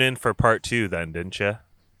did tune in for part 2 then, didn't you?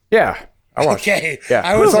 Yeah. I watched Okay. it. Yeah.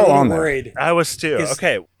 I was it's a all little on there. worried. I was too.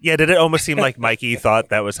 Okay. Yeah, did it almost seem like Mikey thought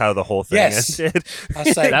that was how the whole thing Yes. ended? I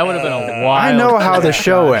was like, That would have been a wild... I know how the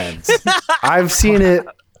show ends. I've seen it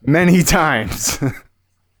many times.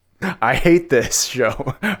 I hate this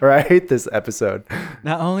show, or I hate this episode.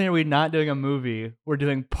 Not only are we not doing a movie, we're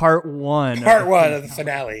doing part one. Part 1 of the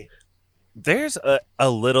finale. There's a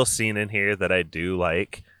little scene in here that I do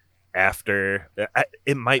like after.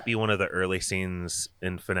 It might be one of the early scenes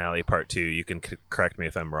in finale part 2. You can correct me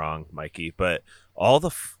if I'm wrong, Mikey, but all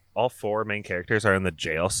 4 main characters are in the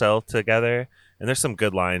jail cell together, and there's some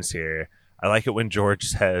good lines here. I like it when George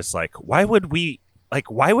says, like, why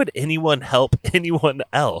would anyone help anyone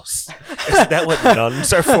else? Isn't that what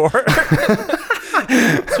nuns are for?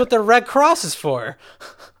 That's what the Red Cross is for.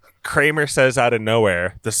 Kramer says out of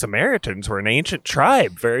nowhere, the Samaritans were an ancient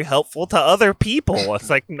tribe, very helpful to other people. It's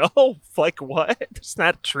like, no, like what? It's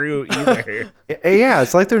not true either. Yeah,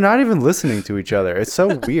 it's like they're not even listening to each other. It's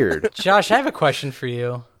so weird. Josh, I have a question for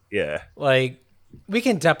you. Yeah. Like, we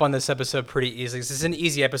can dump on this episode pretty easily. This is an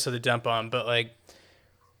easy episode to dump on, but like,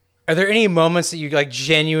 are there any moments that you like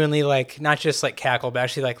genuinely like, not just like cackled, but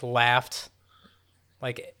actually like laughed,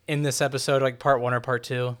 like in this episode, like part 1 or part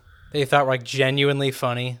 2, that you thought were like genuinely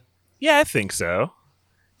funny? Yeah, I think so.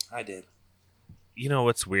 I did. You know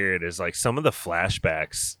what's weird is like some of the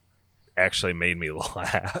flashbacks actually made me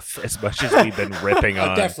laugh as much as we've been ripping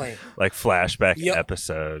on Definitely. like flashback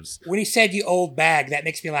episodes. When he said "you old bag," that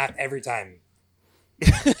makes me laugh every time.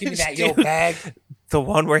 Give me that, you old bag. The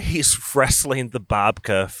one where he's wrestling the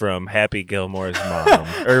babka from Happy Gilmore's mom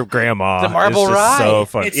or grandma. The marble is just rye. So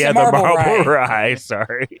funny. It's yeah, the the marble marble rye. rye.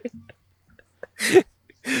 Sorry.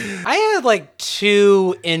 I had like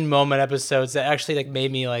 2 in-moment episodes that actually like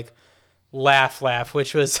made me like laugh,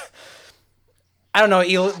 which was, I don't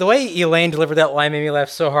know, the way Elaine delivered that line made me laugh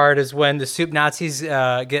so hard is when the soup Nazis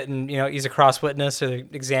getting, he's a cross witness or they're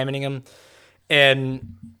examining him,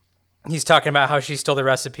 and he's talking about how she stole the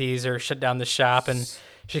recipes or shut down the shop, and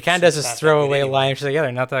she kind of does this throwaway line. She's like, yeah,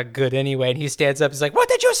 they're not that good anyway. And he stands up, he's like, what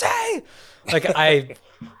did you say? Like, I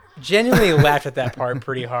genuinely laughed at that part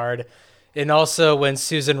pretty hard. And also when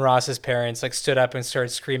Susan Ross's parents like stood up and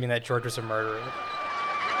started screaming that George was a murderer.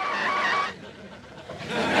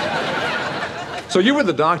 So you were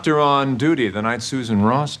the doctor on duty the night Susan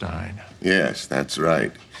Ross died? Yes, that's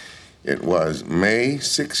right. It was May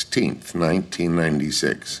 16th,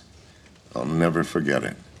 1996. I'll never forget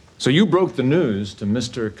it. So you broke the news to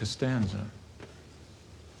Mr. Costanza.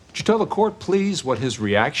 Could you tell the court, please, what his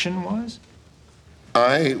reaction was?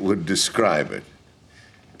 I would describe it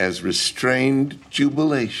as restrained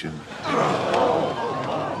jubilation.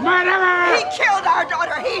 Murderer! He killed our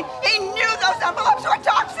daughter. He knew those envelopes were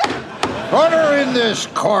toxic. Order in this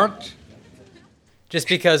court. Just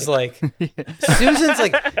because, like, Susan's,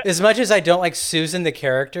 like, as much as I don't like Susan, the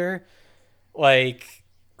character, like,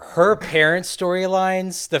 her parents'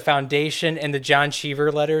 storylines, the Foundation, and the John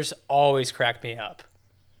Cheever letters always crack me up.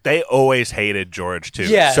 They always hated George, too.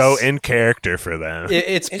 Yes. So in character for them.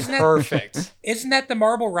 It's perfect. Isn't that the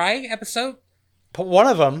Marble Rye episode? One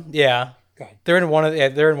of them, yeah. They're in one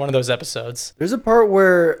of those episodes. There's a part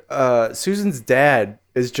where Susan's dad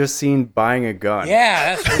is just seen buying a gun.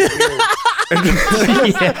 Yeah, that's really weird.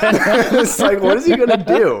 It's like, what is he gonna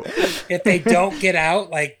do? If they don't get out,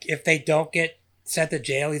 like if they don't get sent to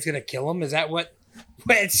jail, he's gonna kill them. Is that what?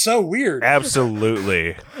 It's so weird.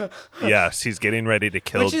 Absolutely. Yes, he's getting ready to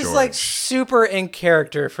kill Which is George. like super in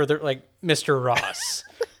character for the like Mr. Ross.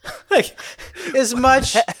 Like as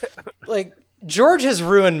much like George has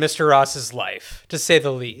ruined Mr. Ross's life, to say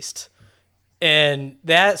the least. And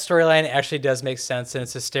that storyline actually does make sense, and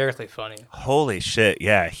it's hysterically funny. Holy shit!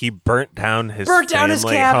 Yeah, he burnt down his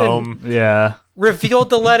cabin. home. Yeah.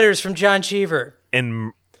 Revealed the letters from John Cheever.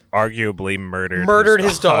 And arguably Murdered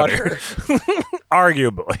his daughter.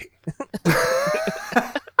 Arguably.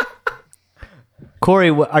 Corey,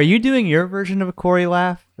 are you doing your version of a Corey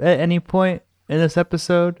laugh at any point in this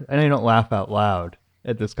episode? I know you don't laugh out loud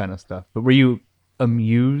at this kind of stuff, but were you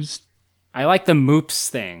amused? I like the moops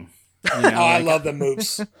thing. You know, I love the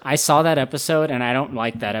moops. I saw that episode, and I don't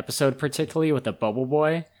like that episode particularly with the Bubble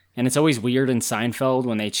Boy. And it's always weird in Seinfeld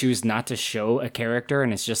when they choose not to show a character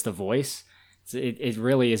and it's just the voice. It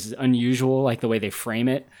really is unusual, like the way they frame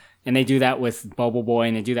it. And they do that with Bubble Boy,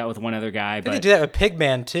 and they do that with one other guy. But they do that with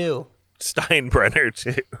Pigman too. Steinbrenner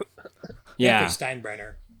too. Yeah,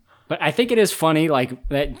 Steinbrenner. But I think it is funny, like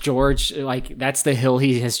that George, like that's the hill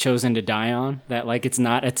he has chosen to die on. That like it's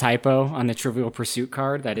not a typo on the Trivial Pursuit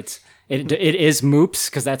card. That it is moops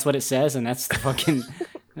because that's what it says, and that's the fucking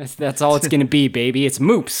that's all it's gonna be, baby. It's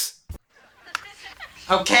moops.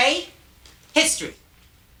 Okay, history.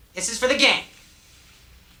 This is for the gang.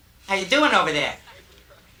 How you doing over there?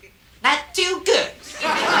 Not too good.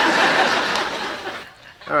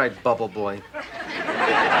 All right, Bubble Boy.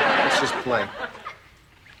 Let's just play.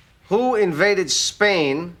 Who invaded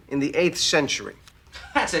Spain in the 8th century?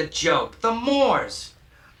 That's a joke. The Moors.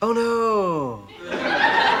 Oh, no.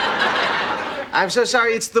 I'm so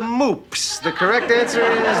sorry, it's the moops. The correct answer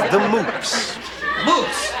is the moops.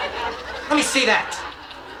 Moops? Let me see that.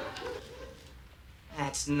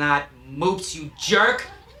 That's not moops, you jerk.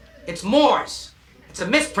 It's Moors. It's a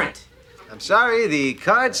misprint. I'm sorry, the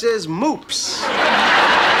card says moops.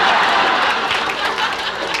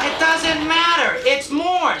 It doesn't matter. It's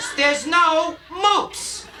Moors. There's no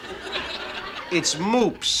moops. It's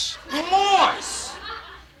moops. Moors.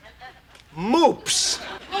 Moops.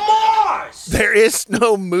 Moors. There is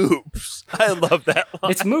no moops. I love that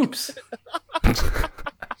line. It's moops.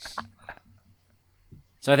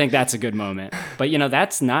 So I think that's a good moment. But, you know,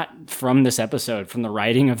 that's not from this episode, from the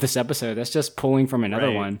writing of this episode. That's just pulling from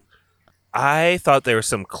another one. I thought there was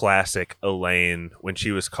some classic Elaine when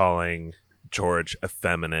she was calling George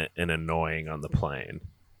effeminate and annoying on the plane.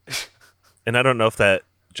 And I don't know if that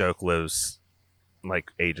joke lives,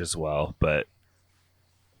 like, ages well, but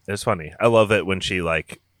it's funny. I love it when she,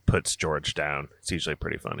 like, puts George down. It's usually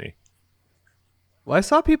pretty funny. Well, I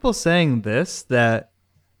saw people saying this, that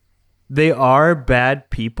they are bad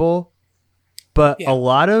people, but a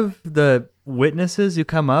lot of the witnesses who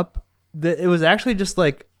come up, it was actually just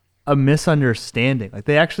like a misunderstanding. Like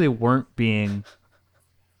they actually weren't being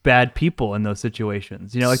bad people in those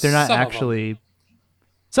situations. You know, like they're not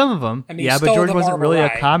some of them. I mean, yeah, but George wasn't really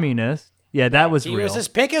a communist. Yeah, that was He real. was as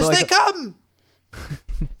pink as But, they come.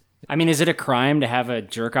 I mean, is it a crime to have a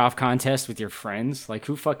jerk-off contest with your friends? Like,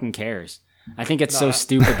 who fucking cares? I think it's so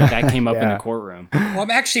stupid that came up in the courtroom. Well, I'm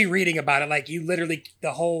actually reading about it. Like, you literally,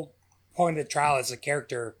 the whole point of the trial is a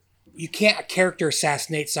character. You can't character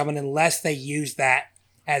assassinate someone unless they use that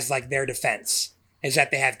as, like, their defense, is that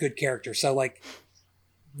they have good character. So, like,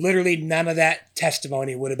 literally none of that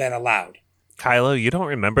testimony would have been allowed. Kylo, you don't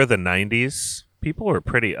remember the 90s? People were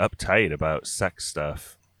pretty uptight about sex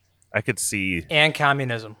stuff. I could see... And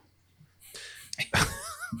communism.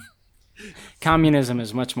 Communism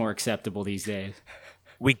is much more acceptable these days.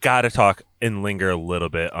 We got to talk and linger a little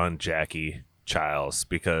bit on Jackie Childs,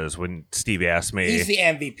 because when Stevie asked me... He's the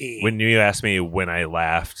MVP. When you asked me when I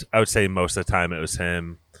laughed, I would say most of the time it was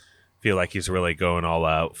him. Feel like he's really going all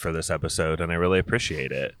out for this episode, and I really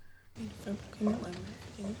appreciate it.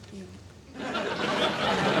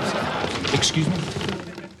 Excuse me?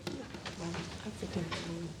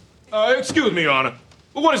 Excuse me, Your Honor.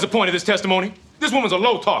 What is the point of this testimony? This woman's a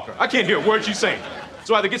low talker. I can't hear a word she's saying.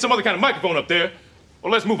 So either get some other kind of microphone up there, or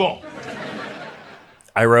let's move on.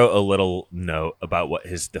 I wrote a little note about what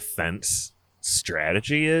his defense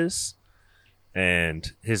strategy is,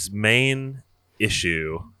 and his main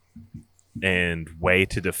issue and way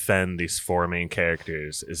to defend these four main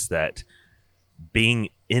characters is that being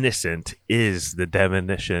innocent is the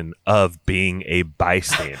definition of being a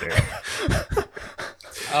bystander.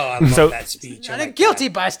 Oh, I love that speech. Not a guilty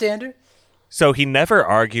bystander. So he never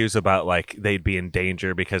argues about, like, they'd be in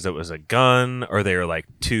danger because it was a gun or they were, like,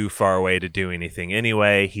 too far away to do anything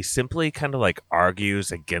anyway. He simply kind of, like,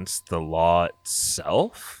 argues against the law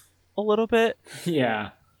itself a little bit. Yeah.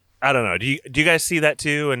 I don't know. Do you guys see that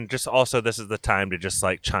too? And just also, this is the time to just,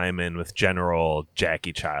 like, chime in with general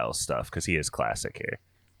Jackie Childs stuff, because he is classic here.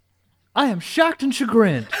 I am shocked and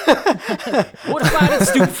chagrined. Mortified and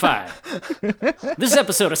stupefied. This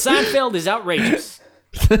episode of Seinfeld is outrageous.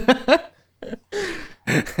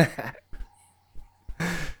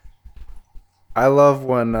 I love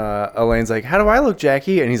when Elaine's like, "How do I look,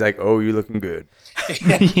 Jackie?" And he's like, "Oh, you looking good."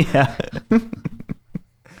 Yeah.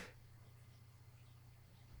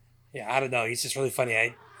 Yeah, I don't know. He's just really funny.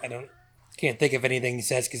 I can't think of anything he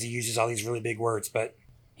says because he uses all these really big words, but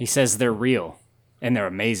He says they're real and they're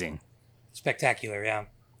amazing. spectacular, yeah.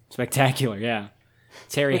 Spectacular, yeah.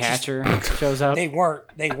 Terry Which is- Hatcher shows up. They weren't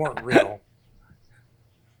real.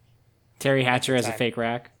 Terry Hatcher as a Time. fake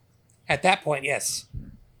rack. At that point, yes.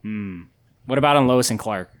 What about on Lois and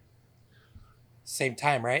Clark? Same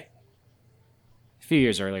time, right? A few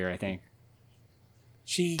years earlier, I think.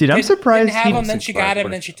 She Dude, I'm didn't- surprised didn't have he- him, then she got him,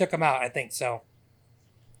 and then she took him out. I think so.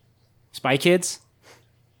 Spy Kids?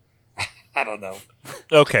 I don't know.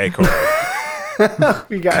 Okay, Corey.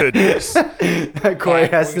 We got Goodness. Corey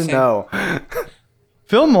has to know.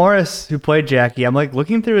 Phil Morris, who played Jackie, I'm like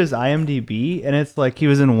looking through his IMDb, and it's like he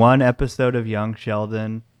was in one episode of Young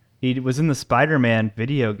Sheldon. He was in the Spider-Man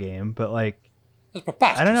video game, but like,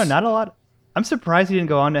 I don't know, not a lot. I'm surprised he didn't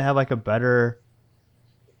go on to have like a better,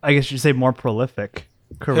 I guess you should say more prolific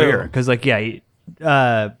career. Who? Because like,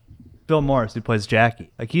 yeah, Phil Morris, who plays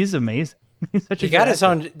Jackie, like he's amazing. He's such He a got good his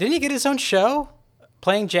actor. own. Didn't he get his own show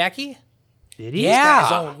playing Jackie? Did He's Yeah. got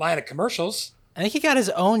his own line of commercials. I think he got his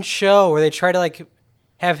own show where they try to like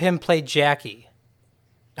have him play Jackie.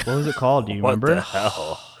 What was it called? Do you What remember? the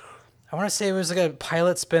hell? I want to say it was like a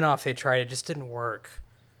pilot spinoff they tried. It just didn't work.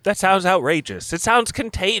 That sounds outrageous. It sounds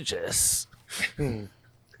contagious.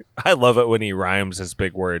 I love it when he rhymes his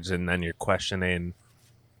big words and then you're questioning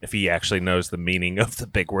if he actually knows the meaning of the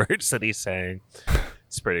big words that he's saying.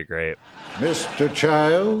 It's pretty great. Mr.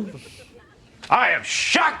 Child, I am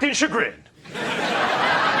shocked and chagrined.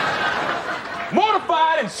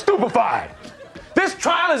 Mortified and stupefied. This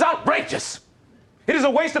trial is outrageous. It is a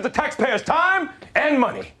waste of the taxpayers' time and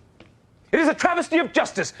money. It is a travesty of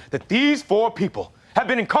justice that these 4 people have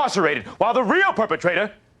been incarcerated while the real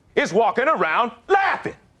perpetrator is walking around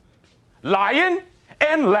laughing. Lying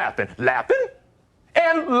and laughing. Laughing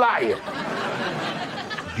and lying.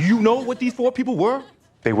 Do you know what these 4 people were?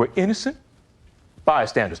 They were innocent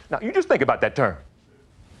bystanders. Now, you just think about that term.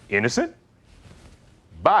 Innocent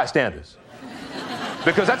bystanders.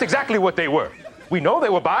 Because that's exactly what they were. We know they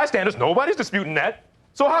were bystanders. Nobody's disputing that.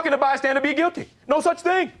 So how can a bystander be guilty? No such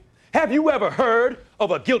thing. Have you ever heard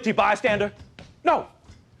of a guilty bystander? No.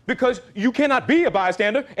 Because you cannot be a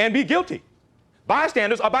bystander and be guilty.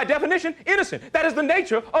 Bystanders are by definition innocent. That is the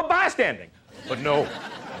nature of bystanding. But no.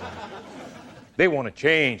 They want to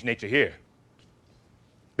change nature here.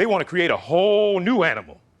 They want to create a whole new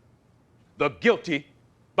animal. The guilty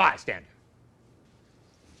bystander.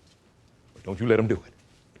 But don't you let them do it.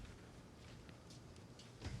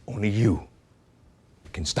 Only you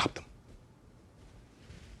can stop them.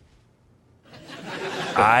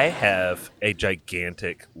 I have a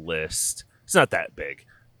gigantic list. It's not that big,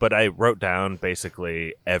 but I wrote down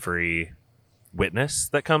basically every witness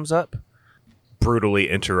that comes up. Brutally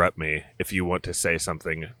interrupt me if you want to say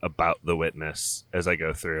something about the witness as I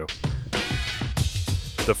go through.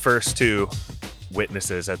 The first 2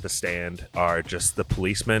 witnesses at the stand are just the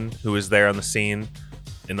policeman who is there on the scene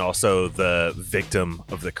and also the victim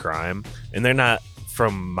of the crime. And they're not,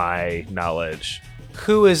 from my knowledge.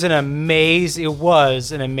 Who is an amazing? It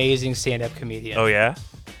was an amazing stand-up comedian. Oh yeah,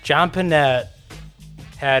 John Panette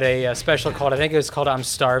had a special called, I think it was called "I'm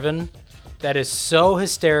Starvin'," that is so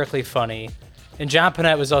hysterically funny. And John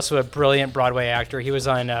Panette was also a brilliant Broadway actor. He was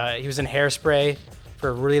in Hairspray for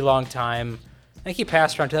a really long time. I think he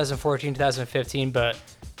passed around 2014, 2015, but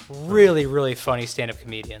really, really funny stand-up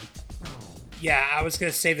comedian. Yeah, I was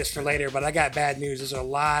going to save this for later, but I got bad news. There's a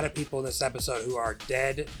lot of people in this episode who are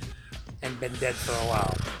dead and been dead for a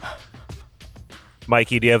while.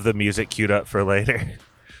 Mikey, do you have the music queued up for later?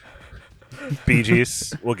 Bee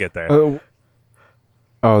Gees, we'll get there. Oh,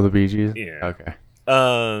 the Bee Gees? Yeah.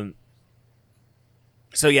 Okay.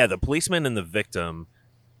 So yeah, the policeman and the victim,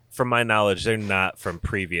 from my knowledge, they're not from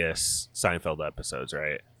previous Seinfeld episodes,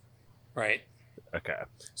 right? Right. Okay.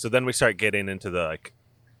 So then we start getting into the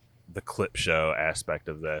clip show aspect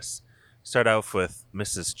of this. Start off with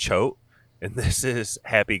Mrs. Choate, and this is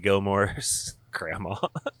Happy Gilmore's grandma.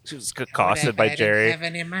 She was accosted by Jerry. I didn't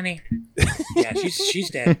have any money. Yeah, she's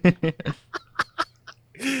dead.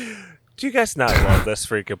 Do you guys not love this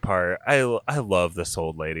freaking part? I love this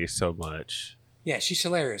old lady so much. Yeah, she's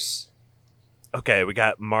hilarious. Okay, we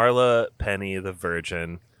got Marla Penny, the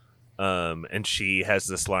virgin, and she has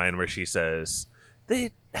this line where she says,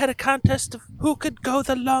 "They had a contest of who could go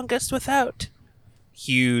the longest without."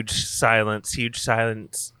 Huge silence,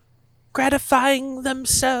 gratifying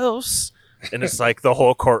themselves. And it's like the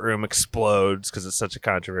whole courtroom explodes because it's such a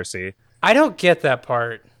controversy. I don't get that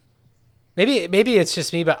part. Maybe it's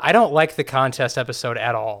just me, but I don't like the contest episode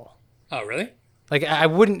at all. Oh, really? Like I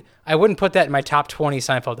wouldn't put that in my top 20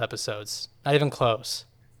 Seinfeld episodes. Not even close.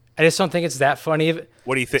 I just don't think it's that funny.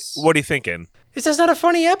 What do you think? What are you thinking? It's just not a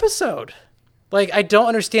funny episode. Like I don't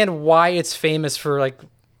understand why it's famous for I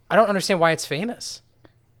don't understand why it's famous.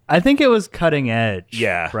 I think it was cutting edge.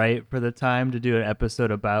 Yeah. Right? For the time to do an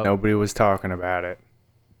episode about. Nobody was talking about it.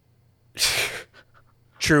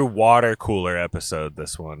 True water cooler episode,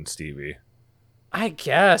 this one, Stevie. I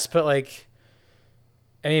guess, but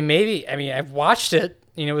I've watched it,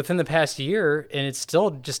 within the past year, and it's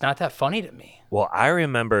still just not that funny to me. Well, I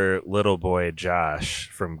remember little boy Josh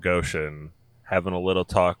from Goshen having a little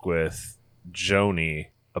talk with Joni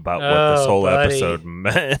about what this whole episode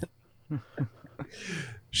meant.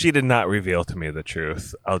 She did not reveal to me the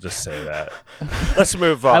truth. I'll just say that. Let's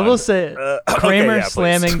move on. I will say, Kramer please.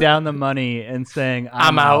 slamming down the money and saying,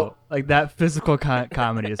 I'm out. Like, that physical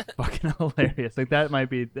comedy is fucking hilarious. Like, that's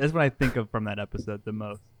what I think of from that episode the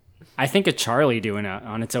most. I think of Charlie doing it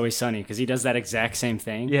on It's Always Sunny because he does that exact same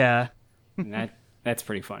thing. Yeah. And that's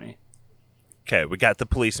pretty funny. Okay, we got the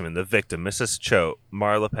policeman, the victim, Mrs. Choate,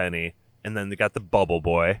 Marla Penny, and then we got the bubble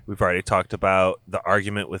boy. We've already talked about the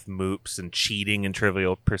argument with Moops and cheating in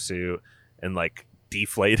Trivial Pursuit and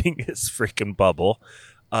deflating his freaking bubble.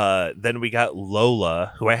 Then we got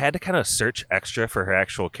Lola, who I had to kind of search extra for her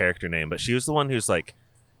actual character name, but she was the one who's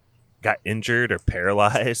got injured or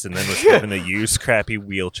paralyzed and then was given a used crappy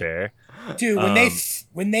wheelchair. Dude,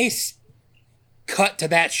 when they cut to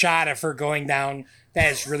that shot of her going down,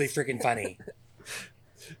 that is really freaking funny.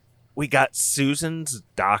 We got Susan's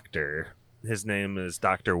doctor. His name is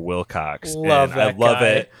Dr. Wilcox. Love that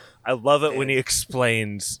guy. I love it when he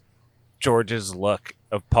explains George's look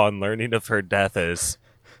upon learning of her death as,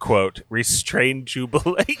 quote, restrained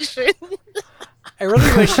jubilation. I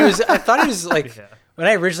really wish he was. I thought he was when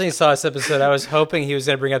I originally saw this episode, I was hoping he was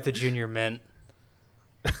going to bring up the Junior Mint.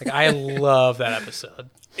 I love that episode.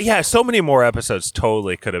 Yeah, so many more episodes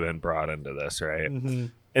totally could have been brought into this, right? Mm-hmm.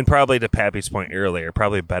 And probably to Pappy's point earlier,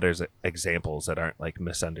 probably better examples that aren't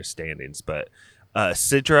misunderstandings. But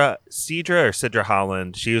Sidra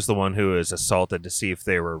Holland, she was the one who was assaulted to see if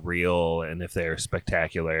they were real and if they were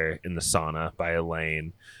spectacular in the sauna by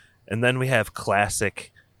Elaine. And then we have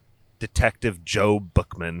classic Detective Joe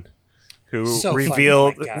Bookman, who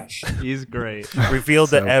revealed funny. Oh my gosh. He's great.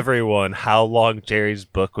 revealed to everyone how long Jerry's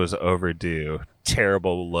book was overdue.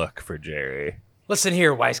 Terrible look for Jerry. Listen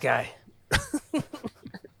here, wise guy.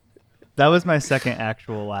 That was my second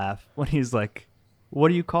actual laugh when he's like, what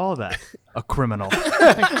do you call that? A criminal.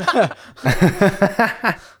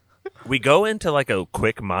 We go into a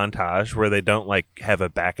quick montage where they don't have a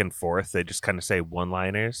back and forth. They just kind of say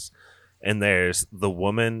one-liners. And there's the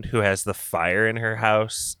woman who has the fire in her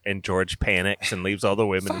house, and George panics and leaves all the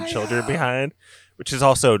women and children behind, which is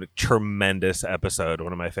also a tremendous episode,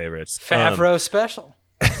 one of my favorites. Favreau special.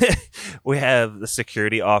 We have the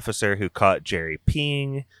security officer who caught Jerry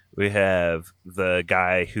peeing. We have the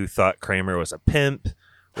guy who thought Kramer was a pimp.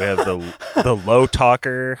 We have the low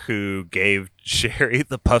talker who gave Jerry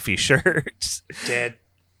the puffy shirts. Dead.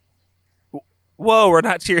 Whoa, we're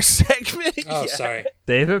not to your segment. Oh, yet. sorry.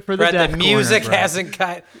 Save it for the Brett, death the music corner, Brett. hasn't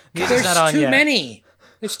cut. There's not on too yet. many.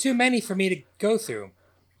 There's too many for me to go through.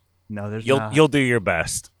 No, there's not. You'll do your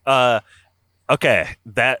best. Okay,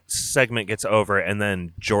 that segment gets over, and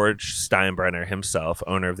then George Steinbrenner himself,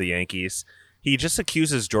 owner of the Yankees, he just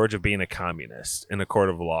accuses George of being a communist in a court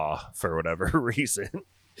of law for whatever reason.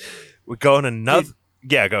 We go in another.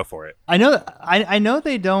 Yeah, go for it. I know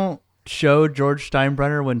they don't show George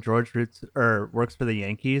Steinbrenner when George works for the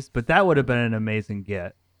Yankees, but that would have been an amazing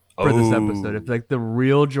get for this episode. If the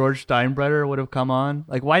real George Steinbrenner would have come on,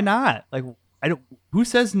 why not? Who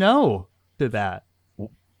says no to that?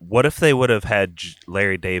 What if they would have had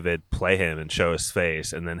Larry David play him and show his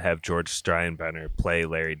face, and then have George Steinbrenner play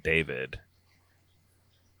Larry David?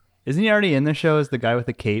 Isn't he already in the show as the guy with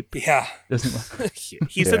the cape? Yeah.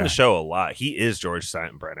 He's in the show a lot. He is George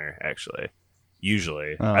Steinbrenner, actually.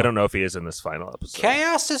 Usually. Oh. I don't know if he is in this final episode.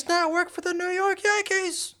 Chaos does not work for the New York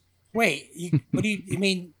Yankees. Wait, what do you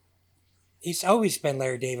mean? He's always been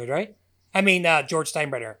Larry David, right? I mean, George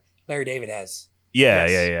Steinbrenner. Larry David has.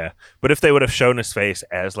 Yeah. But if they would have shown his face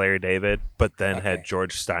as Larry David, but then had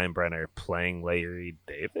George Steinbrenner playing Larry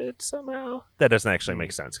David somehow, that doesn't actually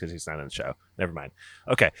make sense because he's not in the show. Never mind.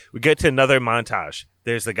 Okay, we get to another montage.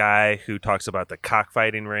 There's the guy who talks about the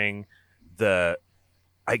cockfighting ring.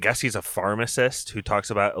 I guess he's a pharmacist who talks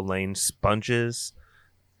about Elaine's sponges.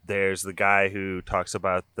 There's the guy who talks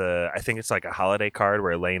about I think it's like a holiday card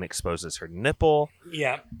where Elaine exposes her nipple.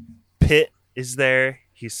 Yeah. Pitt is there.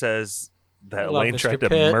 He says that Love Elaine Mr. tried to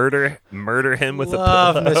Pitt. murder him with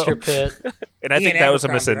Love a pillow. Mr. Pitt. And I think Ian that was a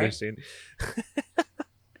Abercrombie, right? misunderstanding.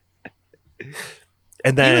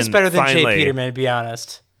 And then He was better than finally, Jay Peterman, to be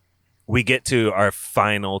honest. we get to our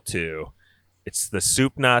final two. It's the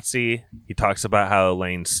soup Nazi. He talks about how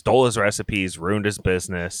Elaine stole his recipes, ruined his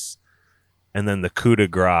business. And then the coup de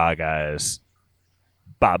grace, guys.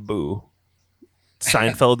 Babu.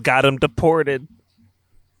 Seinfeld got him deported.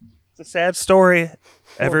 It's a sad story.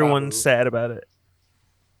 Everyone's sad about it.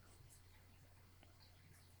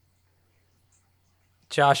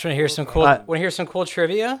 Josh, want to hear some cool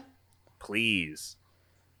trivia? Please.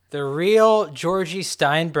 The real Georgie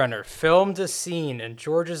Steinbrenner filmed a scene in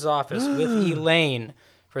George's office with Elaine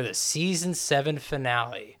for the season 7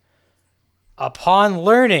 finale. Upon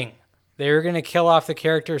learning they were going to kill off the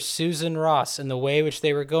character Susan Ross in the way which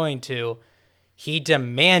they were going to, he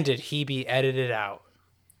demanded he be edited out.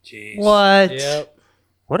 Jeez. What? Yep.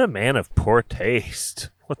 What a man of poor taste.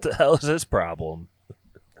 What the hell is his problem?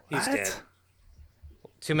 He's dead.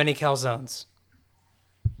 Too many calzones.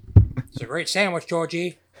 It's a great sandwich,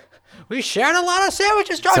 Georgie. We shared a lot of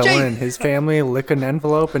sandwiches, Georgie. Someone in his family lick an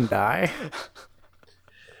envelope and die.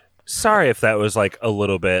 Sorry if that was like a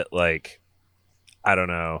little bit like, I don't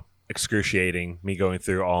know, excruciating, me going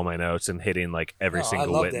through all my notes and hitting like every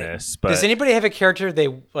single witness. But does anybody have a character they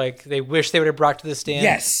wish they would have brought to the stand?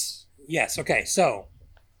 Yes. Okay. So,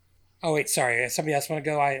 oh wait, sorry. Somebody else want to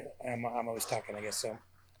go? I'm always talking, I guess. So,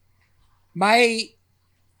 my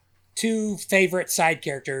 2 favorite side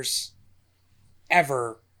characters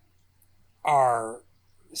ever are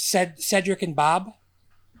Cedric and Bob,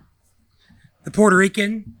 the Puerto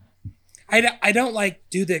Rican. I don't like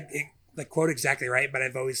do the quote exactly right, but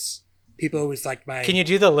people always like my. Can you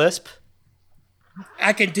do the lisp?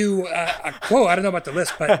 I can do a quote. I don't know about the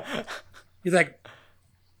lisp, but he's like,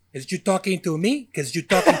 "Is you talking to me? Because you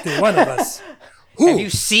talking to one of us. Who? Have you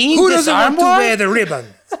seen who this doesn't want to armoire? wear the ribbon?"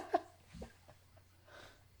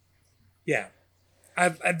 Yeah,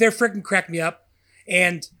 they're freaking crack me up,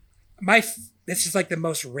 and this is like the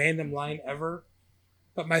most random line ever,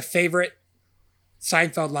 but my favorite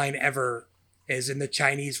Seinfeld line ever is in The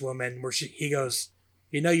Chinese Woman, where he goes,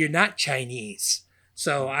 "You know, you're not Chinese."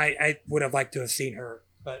 So I would have liked to have seen her,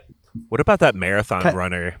 but what about that marathon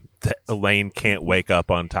runner that Elaine can't wake up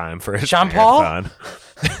on time for his Jean-Paul? marathon?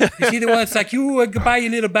 you see the one that's like, "You goodbye, you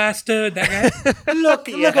little bastard." That guy. Look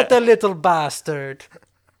at the little bastard.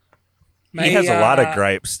 He has a lot of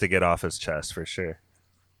gripes to get off his chest for sure.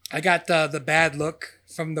 I got the bad look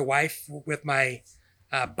from the wife with my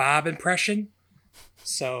Bob impression.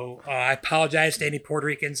 So I apologize to any Puerto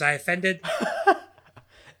Ricans I offended.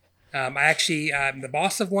 I'm the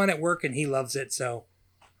boss of one at work, and he loves it. So,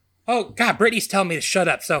 oh God, Brittany's telling me to shut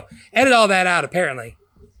up. So edit all that out. Apparently,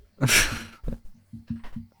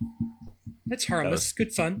 it's harmless,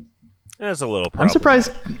 good fun. That's a little problem. I'm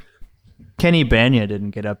surprised Kenny Banya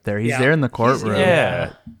didn't get up there. He's there in the courtroom.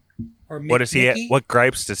 Yeah. Or What does he? What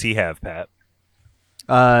gripes does he have, Pat?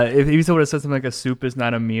 If he would have said something like a soup is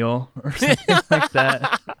not a meal or something like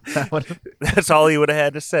that. That's all he would have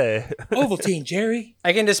had to say. Ovaltine, Jerry.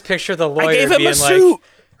 I can just picture the lawyer gave him being a like, soup.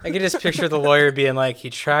 I can just picture the lawyer being like, he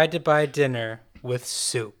tried to buy dinner with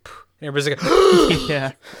soup. And everybody's like,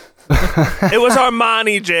 yeah. It was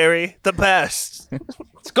Armani, Jerry, the best.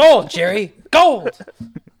 It's gold, Jerry, gold.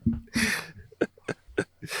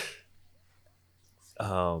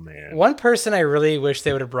 Oh man. One person I really wish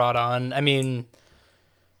they would have brought on. I mean,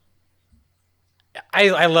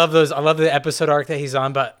 I love those. I love the episode arc that he's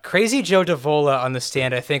on, but Crazy Joe Davola on the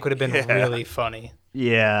stand, I think would have been really funny.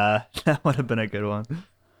 Yeah, that would have been a good one.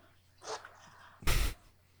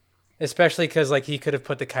 Especially because like he could have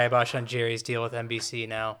put the kibosh on Jerry's deal with NBC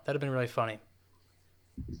now. That'd have been really funny.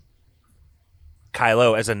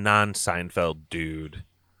 Kylo, as a non-Seinfeld dude,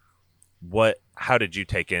 how did you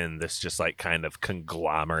take in this just like kind of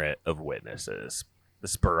conglomerate of witnesses,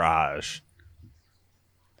 this barrage?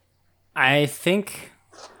 I think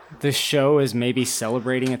the show is maybe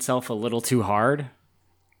celebrating itself a little too hard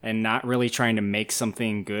and not really trying to make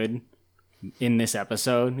something good in this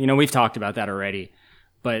episode. You know, we've talked about that already,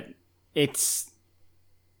 but it's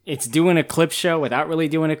doing a clip show without really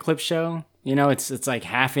doing a clip show. You know, it's like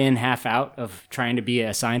half in, half out of trying to be a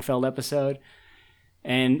Seinfeld episode.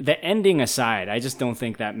 And the ending aside, I just don't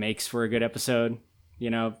think that makes for a good episode. You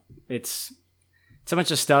know, it's a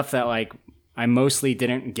bunch of stuff that like I mostly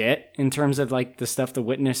didn't get in terms of like the stuff the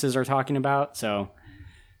witnesses are talking about. So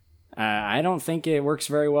I don't think it works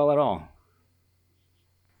very well at all.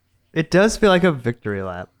 It does feel like a victory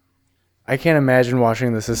lap. I can't imagine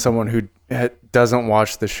watching this as someone who doesn't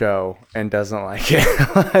watch the show and doesn't like it.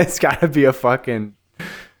 It's got to be a fucking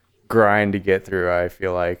grind to get through, I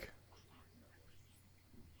feel like.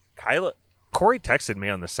 Corey texted me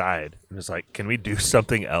on the side and was like, "Can we do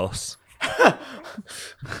something else?"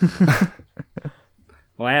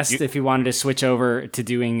 Well, I asked if he wanted to switch over to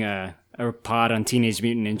doing a pod on Teenage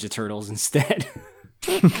Mutant Ninja Turtles instead.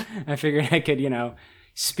 I figured I could,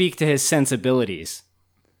 speak to his sensibilities.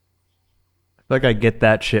 I feel like I get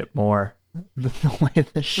that shit more than the way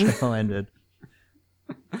the show ended.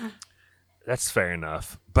 That's fair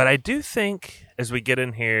enough. But I do think as we get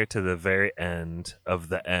in here to the very end of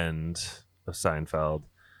Seinfeld,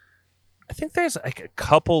 I think there's like a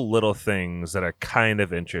couple little things that are kind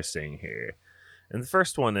of interesting here. And the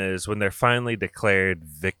first one is when they're finally declared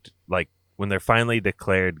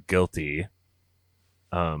guilty,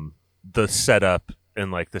 the setup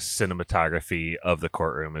and like the cinematography of the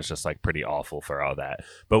courtroom is just like pretty awful for all that.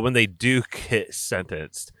 But when they do get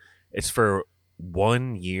sentenced, it's for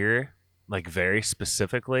 1 year, like very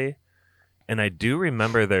specifically. And I do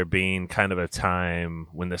remember there being kind of a time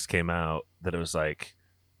when this came out that it was like,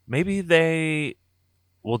 maybe they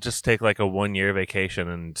will just take like a 1 year vacation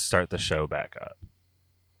and start the show back up.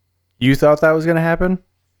 You thought that was going to happen?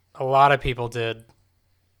 A lot of people did.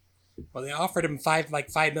 Well, they offered him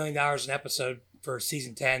 $5 million an episode for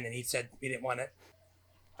season 10, and he said he didn't want it.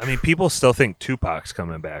 I mean, people still think Tupac's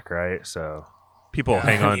coming back, right? So people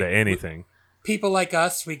hang on to anything. People like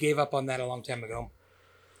us, we gave up on that a long time ago.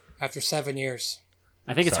 After 7 years.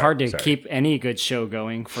 I think it's hard to keep any good show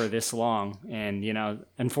going for this long. And,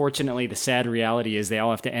 unfortunately, the sad reality is they all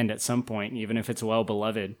have to end at some point, even if it's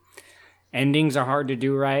well-beloved. Endings are hard to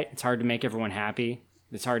do right. It's hard to make everyone happy.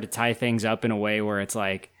 It's hard to tie things up in a way where it's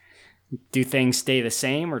like, do things stay the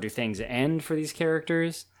same or do things end for these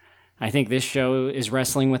characters? I think this show is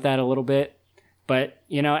wrestling with that a little bit. But,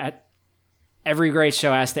 every great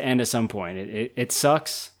show has to end at some point. It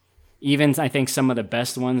sucks. Even I think some of the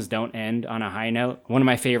best ones don't end on a high note. One of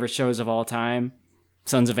my favorite shows of all time,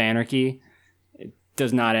 Sons of Anarchy, it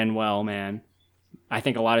does not end well, man. I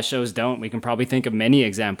think a lot of shows don't. We can probably think of many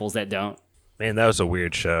examples that don't. Man, that was a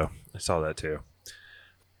weird show. I saw that too.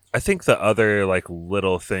 I think the other like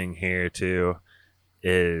little thing here too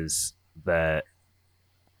is that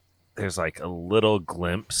there's like a little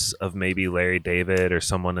glimpse of maybe Larry David or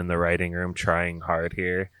someone in the writing room trying hard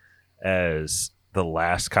here as the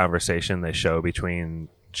last conversation they show between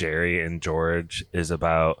Jerry and George is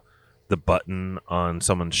about the button on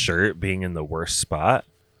someone's shirt being in the worst spot.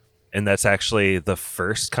 And that's actually the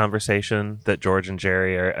first conversation that George and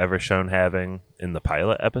Jerry are ever shown having in the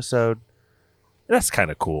pilot episode. That's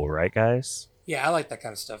kind of cool, right, guys? Yeah, I like that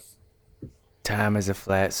kind of stuff. Time is a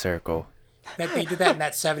flat circle. They did that in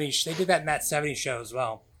that 70s. They did that in that 70s show as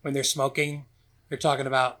well. When they're smoking, they're talking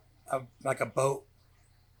about a boat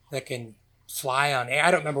that can fly on air.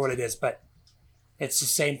 I don't remember what it is, but it's the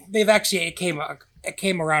same. It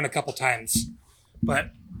came around a couple times, but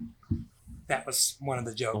that was one of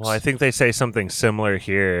the jokes. Well, I think they say something similar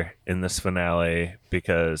here in this finale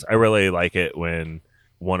because I really like it when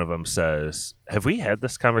one of them says, "Have we had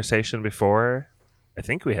this conversation before?" I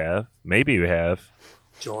think we have. Maybe we have.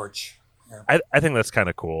 George. Yeah. I think that's kind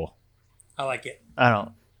of cool. I like it. I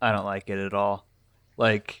don't like it at all.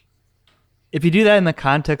 Like, if you do that in the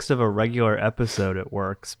context of a regular episode, it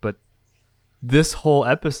works. But this whole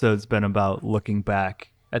episode's been about looking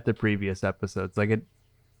back at the previous episodes. Like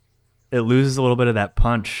it loses a little bit of that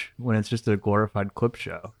punch when it's just a glorified clip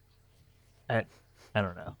show. I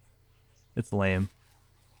don't know. It's lame.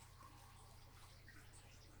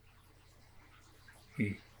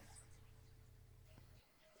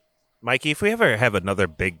 Mikey, if we ever have another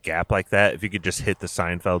big gap like that, if you could just hit the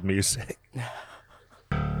Seinfeld music.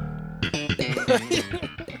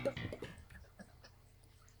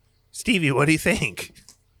 Stevie, what do you think?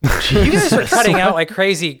 You guys are cutting out like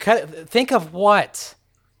crazy. Think of what?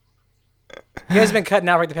 You guys have been cutting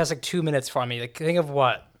out like the past 2 minutes for me. Like, think of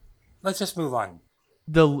what? Let's just move on.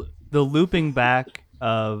 The looping back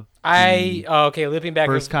of looping back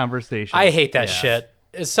first conversation. I hate that shit.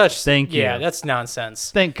 It's such Thank you. Yeah, that's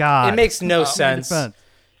nonsense. Thank God. It makes no sense. It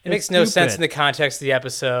makes no sense in stupid. the context of the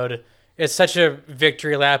episode. It's such a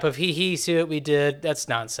victory lap of he see what we did. That's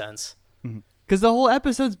nonsense. Because the whole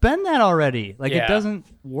episode's been that already. Like, Yeah. it doesn't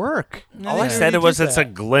work. All I said it's a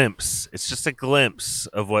glimpse. It's just a glimpse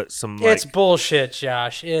of what some It's bullshit,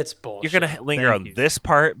 Josh. It's bullshit. You're going to linger on this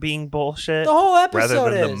part being bullshit? The whole episode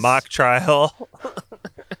rather than the is. mock trial?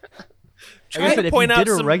 I guess if you did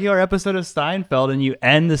a regular episode of Seinfeld and you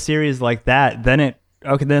end the series like that, then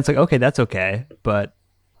it's like, okay, that's okay. But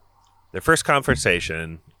their first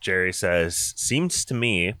conversation, Jerry says, "Seems to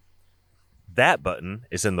me that button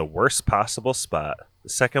is in the worst possible spot." The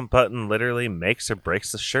second button literally makes or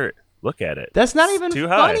breaks the shirt. Look at it. That's not It's even too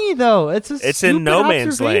high. funny though. It's in no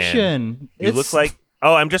man's land. observation. You look like.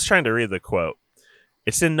 Oh, I'm just trying to read the quote.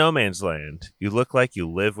 It's in no man's land. You look like you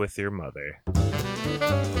live with your mother.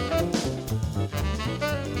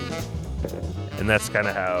 And that's kind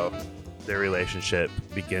of how their relationship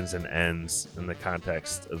begins and ends in the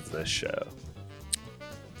context of this show.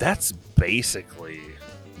 That's basically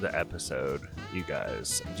the episode, you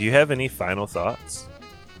guys. Do you have any final thoughts?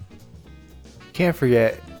 Can't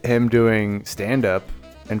forget him doing stand-up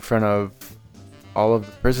in front of all of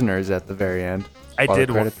the prisoners at the very end. I while the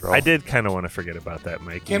did credits roll. kind of want to forget about that,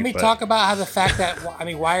 Mikey. Can we talk about how the fact that, I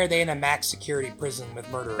mean, why are they in a max security prison with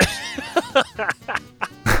murderers?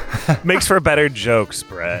 Makes for better jokes,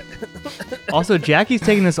 Brett. Also, Jackie's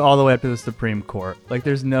taking this all the way up to the Supreme Court. Like,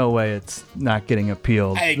 there's no way it's not getting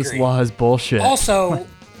appealed. I agree. This law is bullshit. Also,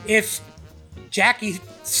 if Jackie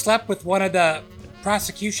slept with one of the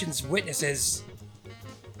prosecution's witnesses,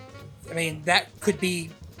 I mean, that could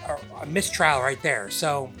be a mistrial right there.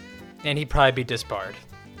 So, and he'd probably be disbarred.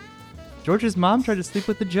 George's mom tried to sleep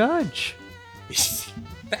with the judge.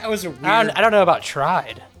 that was a weird. I don't know about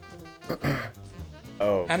tried.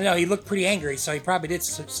 Oh. I don't know. He looked pretty angry, so he probably did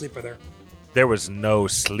sleep with her. There was no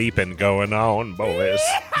sleeping going on, boys.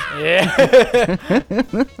 Yeah.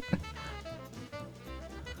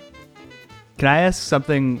 Can I ask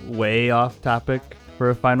something way off topic for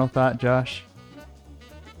a final thought, Josh?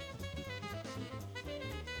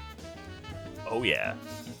 Oh, yeah.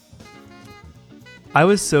 I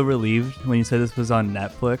was so relieved when you said this was on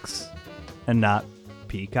Netflix and not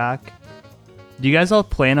Peacock. Do you guys all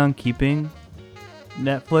plan on keeping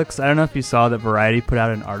Netflix? I don't know if you saw that Variety put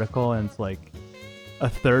out an article, and it's like a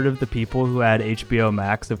third of the people who had HBO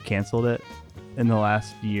Max have canceled it in the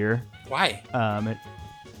last year. Why?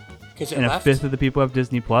 Because and a fifth of the people have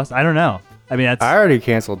Disney Plus. I don't know. I mean, that's I already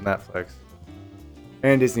canceled Netflix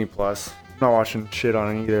and Disney Plus. I'm not watching shit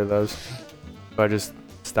on either of those, so I just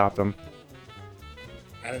stopped them.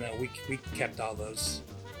 I don't know. We kept all those.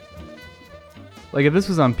 like if this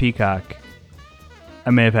was on Peacock, I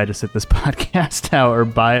may have had to sit this podcast out or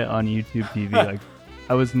buy it on YouTube TV. Like,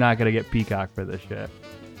 I was not gonna get Peacock for this shit.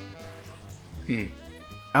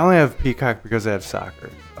 I only have Peacock because I have soccer.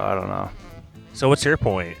 I don't know. So what's your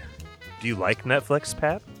point? Do you like Netflix,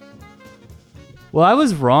 Pat? Well, I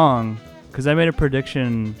was wrong because I made a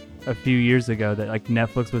prediction a few years ago that like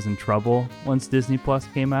Netflix was in trouble once Disney Plus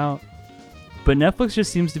came out. But Netflix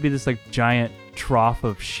just seems to be this like giant trough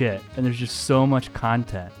of shit, and there's just so much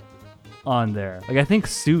content on there. Like I think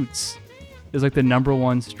Suits is like the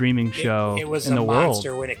 #1 streaming show It was in a the world.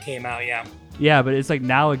 monster when it came out. Yeah. Yeah, but it's like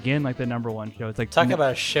now again like the #1 show. It's like Talk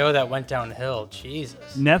about a show that went downhill.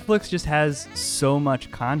 Jesus. Netflix just has so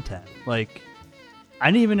much content. Like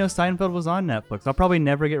I didn't even know Seinfeld was on Netflix. I'll probably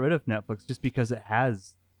never get rid of Netflix just because it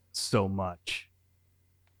has so much.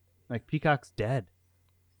 Like Peacock's dead.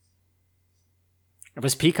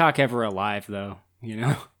 Was Peacock ever alive, though? You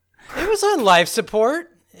know? It was on life support.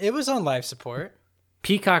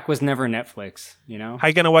 Peacock was never Netflix, you know? How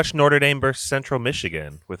you going to watch Notre Dame versus Central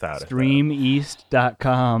Michigan without it?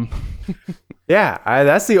 StreamEast.com. Yeah,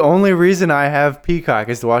 that's the only reason I have Peacock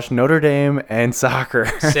is to watch Notre Dame and soccer.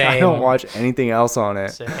 Same. I don't watch anything else on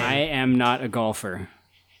it. Same. I am not a golfer.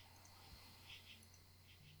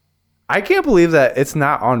 I can't believe that it's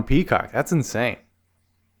not on Peacock. That's insane.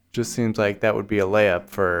 Just seems like that would be a layup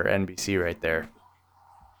for NBC right there.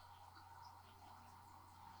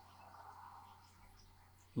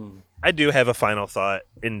 I do have a final thought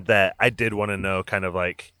in that I did want to know kind of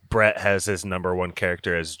like Brett has his #1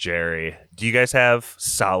 character as Jerry. Do you guys have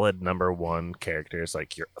solid #1 characters,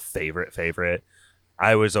 like your favorite?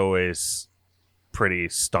 I was always pretty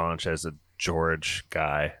staunch as a George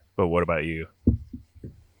guy, but what about you?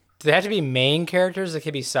 Do they have to be main characters? Or they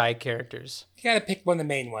could be side characters. You gotta pick one of the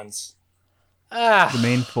main ones. The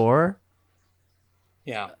main 4?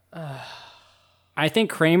 Yeah. I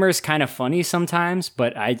think Kramer's kind of funny sometimes,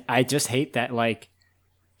 but I just hate that, like,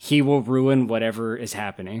 he will ruin whatever is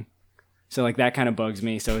happening. So, like, that kind of bugs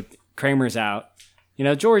me. So, Kramer's out. You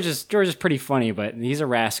know, George is pretty funny, but he's a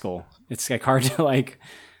rascal. It's, like, hard to, like...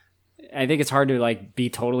 I think it's hard to, like,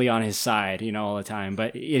 be totally on his side, you know, all the time.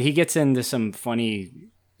 But he gets into some funny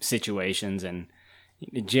situations, and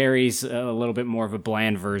Jerry's a little bit more of a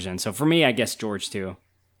bland version. So, for me, I guess George, too.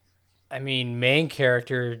 I mean, main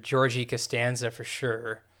character, Georgie Costanza for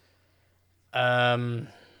sure.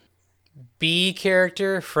 B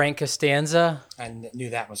character, Frank Costanza. I knew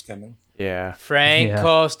that was coming. Yeah. Frank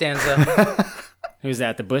Costanza. Who's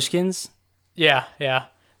that, the Bushkins? Yeah.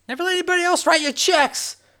 Never let anybody else write your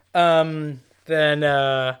checks. Then Take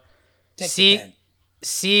the pen.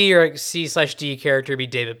 C or C/D character be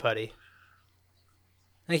David Puddy.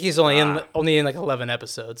 I think he's only in like 11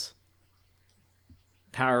 episodes.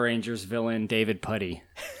 Power Rangers villain David Puddy.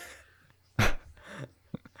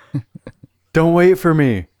 Don't wait for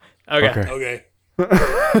me. Okay.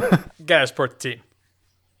 Gotta support the team.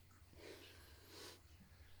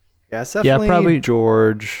 Yeah, it's definitely probably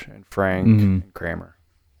George and Frank and Kramer.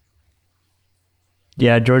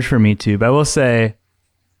 Yeah, George for me too. But I will say,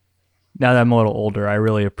 now that I'm a little older, I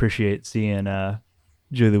really appreciate seeing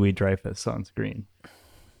Julie Louis-Dreyfus on screen.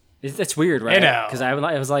 That's weird, right? I know. Because I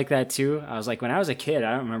was like that too. I was like, when I was a kid,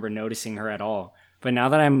 I don't remember noticing her at all. But now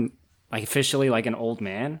that I'm like officially like an old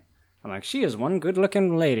man, I'm like, she is one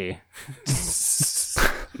good-looking lady.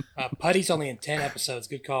 Putty's only in 10 episodes.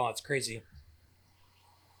 Good call. It's crazy.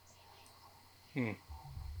 Yeah,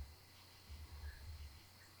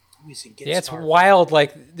 it's wild.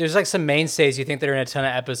 Like, there's like some mainstays you think they're in a ton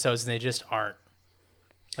of episodes and they just aren't.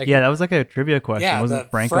 Like, Yeah, that was like a trivia question. Yeah, Wasn't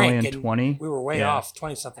Frank only in 20? We were way off,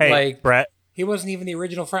 20 something. Hey, Like- Brett, He wasn't even the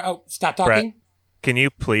original Frank. Oh, stop Brett, talking. can you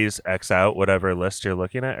please X out whatever list you're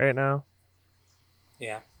looking at right now?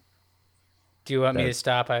 Yeah. Do you want me to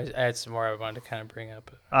stop? I had some more I wanted to kind of bring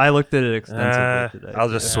up. I looked at it extensively today. I'll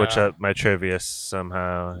just switch up my trivia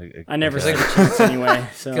somehow. I never took a chance anyway.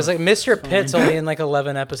 Because like Mr. Pitt's only in like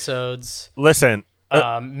 11 episodes. Listen,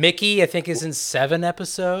 Mickey I think is in 7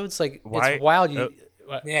 episodes. Like Why- it's wild.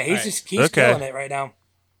 Yeah, he's All just he's Okay. killing it right now.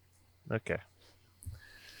 Okay.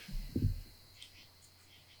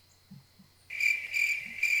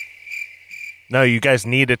 No, you guys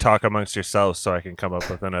need to talk amongst yourselves so I can come up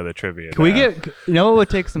with another trivia. Can we now. get, you know what would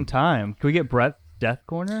take some time? Can we get Brett Death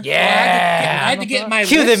Corner? I had to get my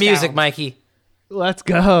Cue the list music, down. Mikey. Let's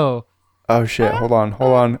go. Oh shit! Hold on.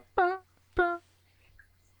 Oh,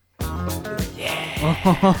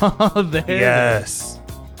 there it is. Yes.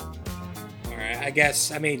 All right, I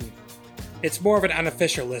guess. I mean, it's more of an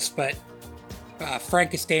unofficial list, but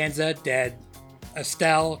Frank Costanza dead,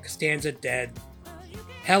 Estelle Costanza dead,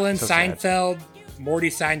 Helen So sad. Seinfeld, Morty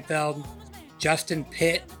Seinfeld, Justin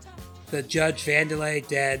Pitt, the Judge Vandelay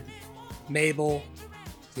dead, Mabel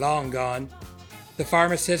long gone, the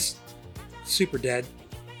pharmacist super dead,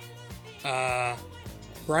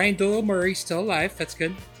 Brian Doyle Murray still alive. That's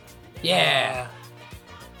good. Yeah.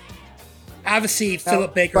 Obviously,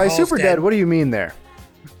 Philip Baker By Hall's super dead, what do you mean there?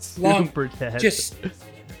 Long, Super dead. just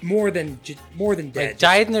more than dead. Like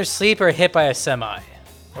died in their sleep or hit by a semi.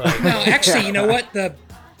 Like, No, actually, you know what?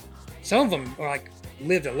 Some of them are like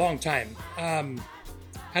lived a long time. I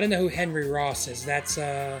don't know who Henry Ross is. That's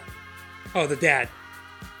the dad.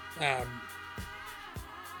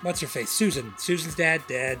 What's her face? Susan. Susan's dad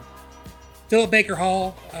dead. Philip Baker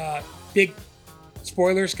Hall, big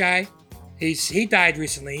spoilers guy. He died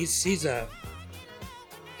recently. He's a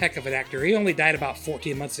heck of an actor. He only died about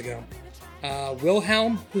 14 months ago.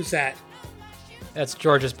 Wilhelm, who's that? that's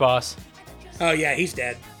George's boss. Oh yeah, he's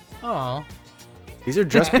dead. Oh. These are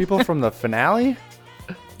just people from the finale.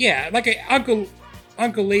 Yeah, like Uncle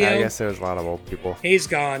Leo. I guess there's a lot of old people. He's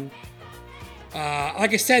gone.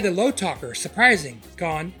 Like I said, the low talker, surprising,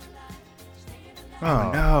 gone.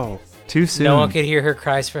 Oh no! Too soon. No one could hear her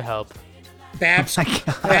cries for help. Babs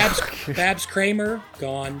Kramer,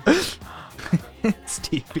 gone.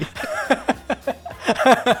 Stevie.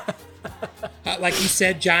 Like you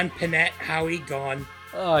said, John Panette, Howie, gone.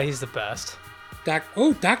 Oh, he's the best.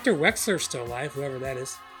 Dr. Wexler's still alive, whoever that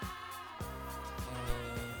is.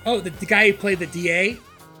 The guy who played the DA,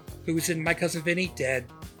 who was in My Cousin Vinny, dead.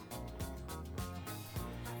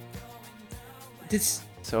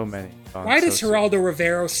 So many. Oh, Why does so Geraldo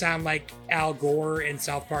Rivero sound like Al Gore in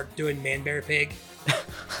South Park doing Man Bear Pig?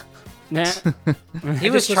 Nah. He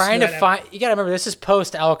was trying to find. You gotta remember, this is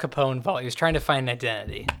post Al Capone vault. He was trying to find an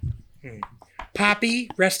identity. Poppy,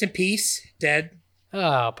 rest in peace, dead.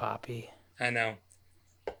 Oh, Pappy. I know.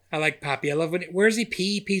 I like Poppy. I love when. Where's he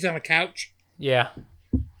pee? He pees on a couch. Yeah.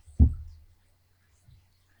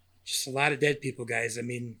 Just a lot of dead people, guys. I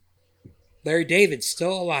mean, Larry David's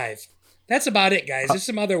still alive. That's about it, guys. There's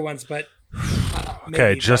some other ones, but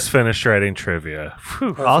Okay, just finished writing trivia.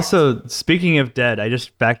 Whew. Also, speaking of dead, I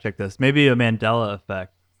just fact checked this. Maybe a Mandela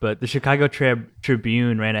effect, but the Chicago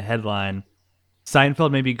Tribune ran a headline: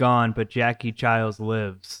 Seinfeld may be gone, but Jackie Childs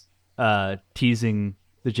lives, teasing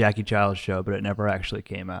the Jackie Childs show, but it never actually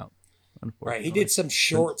came out. Right. He did some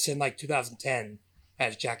shorts in like 2010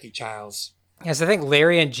 as Jackie Childs. Yes, I think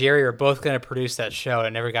Larry and Jerry are both going to produce that show, and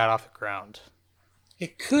it never got off the ground.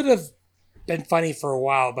 It could have been funny for a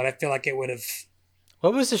while, but I feel like it would have.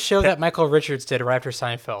 What was the show that Michael Richards did right after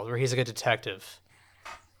Seinfeld, where he's like a detective?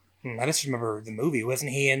 I just remember the movie.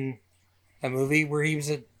 Wasn't he in a movie where he was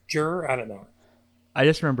a juror? I don't know. I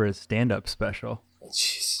just remember his stand-up special.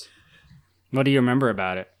 Jeez. What do you remember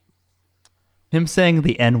about it? Him saying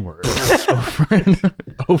the N-word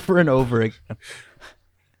over and over again.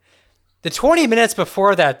 The 20 minutes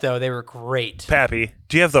before that, though, they were great. Pappy,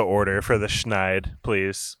 do you have the order for the Schneid,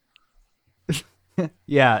 please?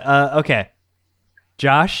 Yeah. Okay.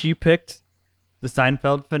 Josh, you picked the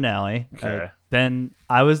Seinfeld finale. Okay. Then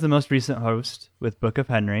I was the most recent host with Book of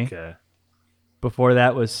Henry. Okay. Before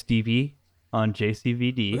that was Stevie on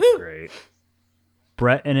JCVD. Great.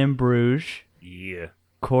 Brett and In Bruges. Yeah.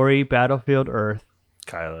 Corey Battlefield Earth.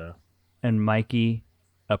 Kylo. And Mikey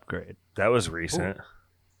Upgrade. That was recent.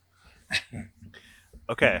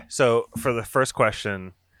 Okay, so for the first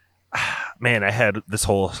question, man, I had this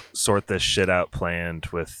whole sort this shit out planned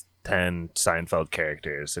with 10 Seinfeld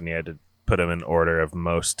characters, and you had to put them in order of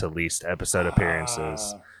most to least episode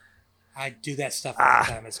appearances. I do that stuff all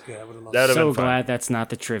the time. It's good. I would have loved That'd have So been fun. glad that's not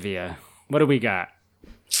the trivia. What do we got?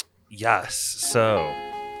 Yes. So,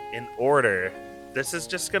 in order, this is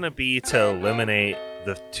just going to be to eliminate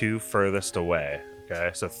the two furthest away.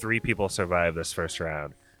 Okay, so 3 people survive this first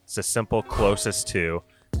round. It's a simple closest to.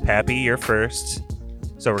 Pappy, you're first.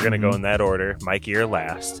 So we're going to go in that order. Mikey, you're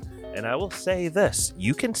last. And I will say this.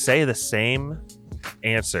 You can say the same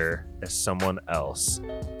answer as someone else.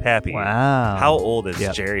 Pappy, Wow. how old is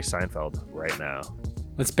Jerry Seinfeld right now?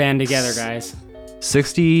 Let's band together, guys.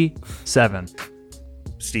 67.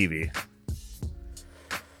 Stevie.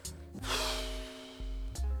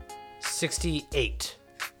 68.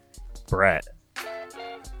 Brett.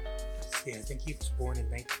 Yeah, I think he was born in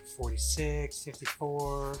 1946,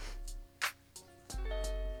 54.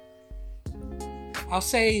 I'll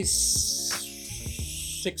say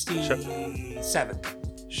 67.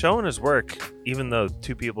 Showing his work, even though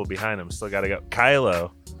 2 people behind him still got to go.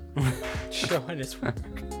 Kylo. Showing his work.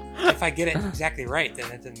 If I get it exactly right,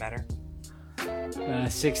 then it doesn't matter.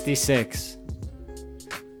 66.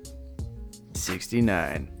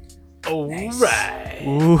 69. All right.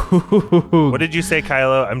 What did you say,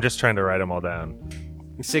 Kylo? I'm just trying to write them all down.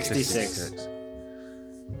 66.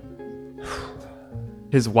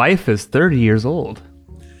 His wife is 30 years old.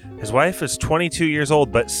 His wife is 22 years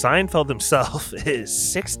old, but Seinfeld himself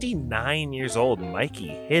is 69 years old. Mikey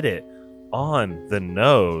hit it on the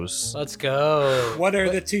nose. Let's go. What are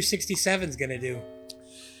the 267s going to do?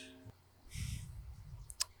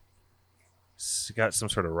 Got some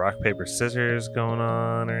sort of rock, paper, scissors going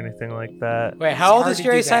on or anything like that. Wait, how old is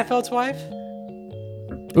Jerry Seinfeld's wife?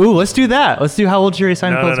 Ooh, let's do that. Let's do how old Jerry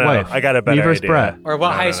Seinfeld's no. wife. I got a better Me versus idea. Brett. Or what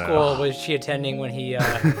No, high no. school was she attending when he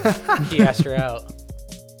he asked her out?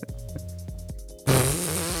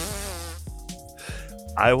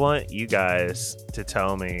 I want you guys to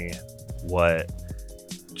tell me what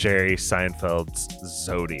Jerry Seinfeld's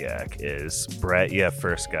zodiac is. Brett, you have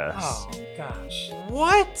first guess. Oh, gosh.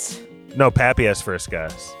 What? No, Pappy has first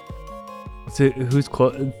guess. So who's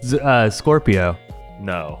Scorpio?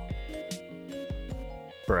 No.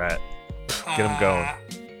 Brett. Get him going.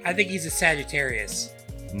 I think he's a Sagittarius.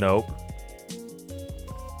 Nope.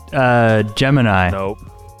 Gemini. Nope.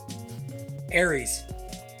 Aries.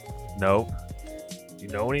 Nope. Do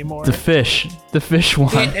you know anymore? The fish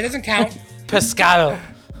one. That doesn't count. Pescado.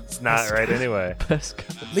 It's not right anyway.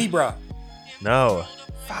 Libra. No.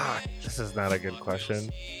 Fuck. This is not a good question.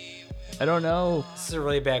 I don't know. This is a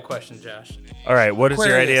really bad question, Josh. All right. What is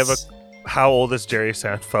your idea of Aquarius. how old is Jerry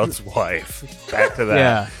Seinfeld's wife? Back to that.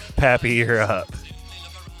 Yeah. Pappy, you're up.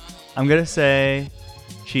 I'm gonna say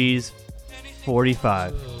she's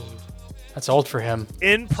 45. That's old for him.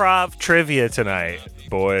 Improv trivia tonight,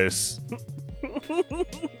 boys.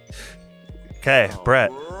 Okay,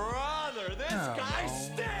 Brett.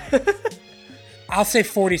 I'll say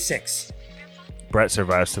 46. Brett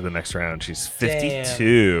survives to the next round. She's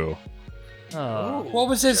 52. Oh, What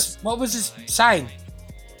was his sign?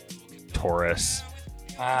 Taurus.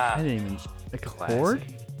 Ah, I didn't even like a Ford.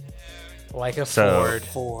 Like a So- Ford.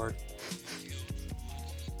 Ford.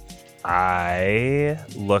 I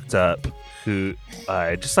looked up who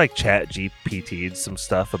just like chat GPT'd some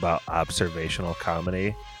stuff about observational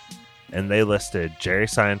comedy, and they listed Jerry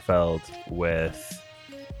Seinfeld with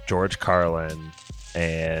George Carlin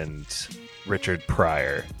and Richard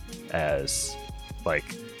Pryor as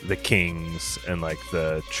like the kings and like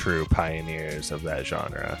the true pioneers of that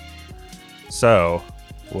genre. So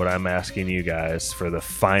what I'm asking you guys for the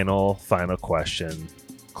final question,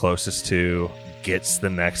 closest to gets the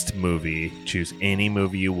next movie. Choose any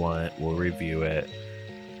movie you want. We'll review it.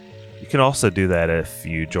 You can also do that if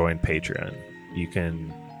you join Patreon. You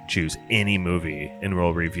can choose any movie and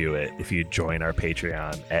we'll review it if you join our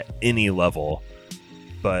Patreon at any level.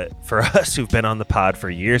 But for us who've been on the pod for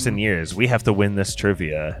years and years, we have to win this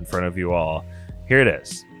trivia in front of you all. Here it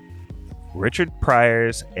is. Richard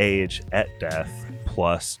Pryor's age at death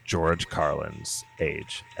plus George Carlin's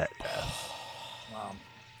age at death. Wow.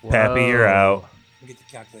 Pappy, you're out. Get the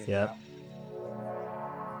calculator Yep. out.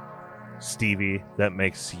 Stevie, that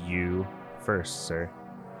makes you first, sir.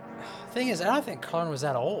 Thing is, I don't think Carlin was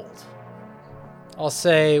that old. I'll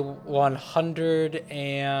say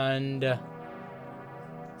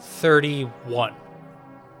 131.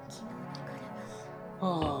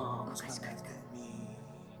 Oh, I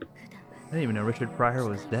didn't even know Richard Pryor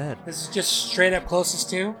was dead. this is just straight up closest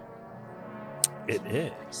to. It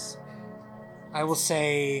is. I will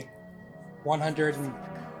say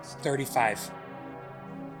 135.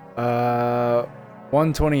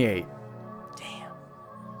 128.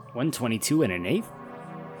 122 and an eighth?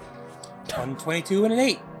 122 and an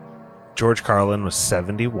 8. George Carlin was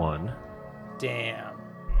 71. Damn.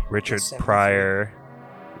 Richard 73. Pryor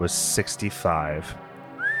was 65.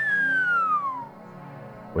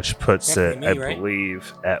 Which puts Definitely it, me, I right?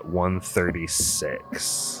 believe, at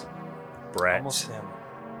 136. Brett Almost him.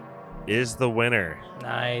 is the winner.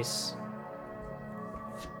 Nice.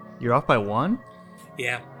 You're off by 1?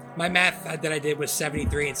 Yeah. My math that I did was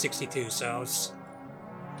 73 and 62, so it's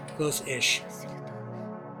close-ish.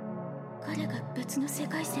 彼が別の世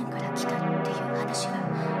界線から来たっていう話は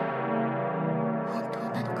本当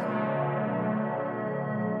なのか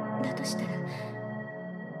も。だとしたら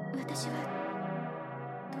私は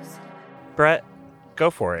どうすれば。 Brett,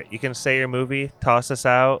 go for it. You can say your movie, toss us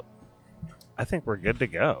out. I think we're good to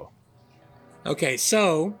go. Okay,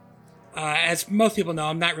 so as most people know,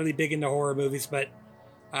 I'm not really big into horror movies, but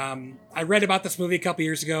I read about this movie a couple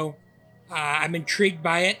years ago. I'm intrigued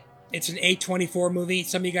by it. It's an A24 movie.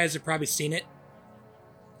 Some of you guys have probably seen it.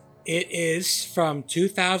 It is from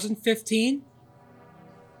 2015.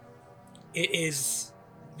 It is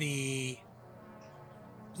the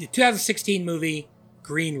 2016 movie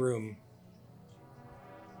Green Room.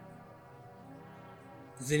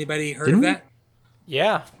 Has anybody heard of that?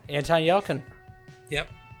 Yeah, Anton Yelkin. Yep.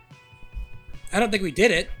 I don't think we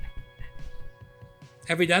did it.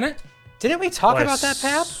 Have we done it? Didn't we talk about that,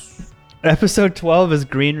 Pap? Episode 12 is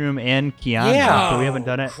Green Room and Keanu. Yeah. So we haven't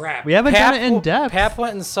done it. Crap. We haven't done it in depth. Pap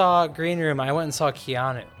went and saw Green Room. I went and saw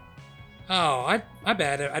Keanu. Oh, my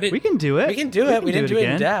bad. I didn't. We can do it. We can do it. We didn't do it in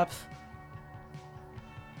again. depth.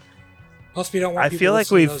 Plus, we don't want I people feel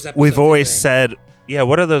like listening to those we've episodes always anyway. said, yeah,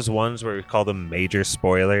 what are those ones where we call them major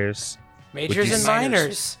spoilers? Majors you and s-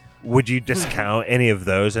 minors. Would you discount any of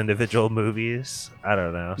those individual movies? I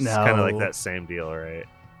don't know. It's kind of like No. that same deal, right?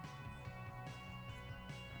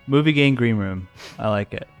 Movie game Green Room. I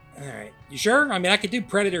like it. All right. You sure? I mean, I could do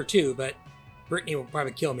Predator 2, but Brittany will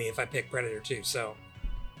probably kill me if I pick Predator 2, so.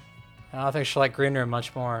 I don't think she'll like Green Room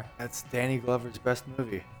much more. That's Danny Glover's best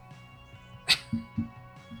movie.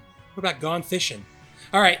 What about Gone Fishing?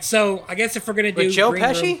 All right, so I guess if we're going to do With Joe Green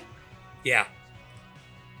Pesci? Room, yeah.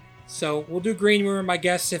 So we'll do Green Room. I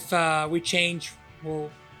guess if we change,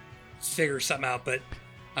 we'll figure something out, but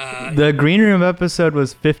The Green Room episode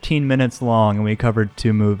was 15 minutes long, and we covered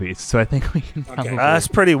 2 movies. So I think we can probably... That's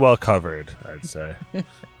pretty well covered, I'd say.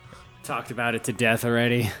 Talked about it to death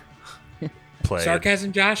already. Played.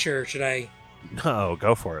 sarcasm, Josh, or should I? No,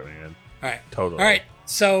 go for it, man. All right. Totally. All right.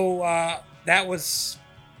 So that was.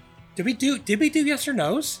 Did we do yes or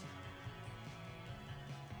no's?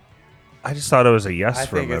 I just thought it was a yes I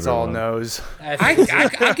from think it's all everyone. no's.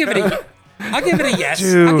 I'll give it a. I'll give it a yes.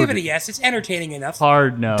 I'll give it a yes. It's entertaining enough.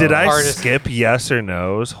 Hard no. Did I Hardest- skip yes or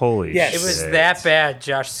no's? Holy Yes. It was shit. that bad.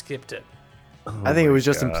 Josh skipped it. Oh I think it my was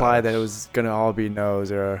just God. implied that it was gonna all be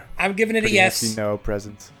no's or I'm giving it a pretty yes. nasty no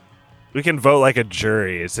presents. We can vote like a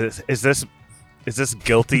jury. Is this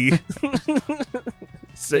guilty?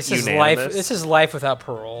 This is life. This is life without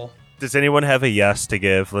parole. Does anyone have a yes to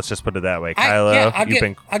give? Let's just put it that way. Kylo,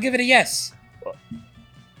 I'll give it a yes.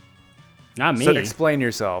 Not me. So Explain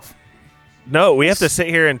yourself. No, we have to sit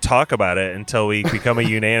here and talk about it until we become a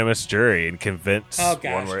unanimous jury and convince Oh one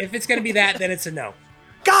gosh, word. if it's gonna be that, then it's a no.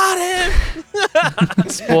 Got him.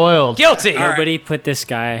 Spoiled. Guilty. Nobody put this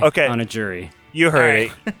guy Okay. on a jury. You heard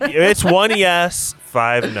it. It's 1 yes,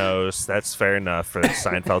 5 no's. That's fair enough for the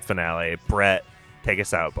Seinfeld finale. Brett, take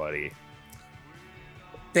us out, buddy.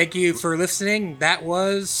 Thank you for listening. That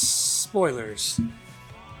was spoilers.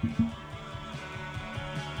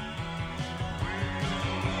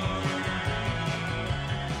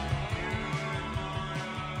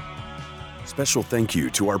 Special thank you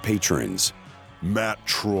to our patrons, Matt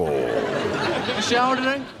Troll, Took a shower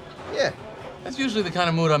today? Yeah. That's usually the kind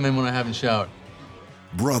of mood I'm in when I haven't showered.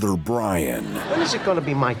 Brother Brian, When is it going to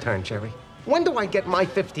be my turn, Jerry? When do I get my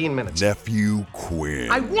 15 minutes? Nephew Quinn.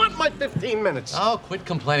 I want my 15 minutes. Oh, quit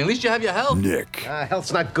complaining. At least you have your health. Nick.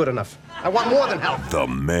 Health's not good enough. I want more than health. The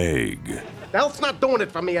Meg. Health's not doing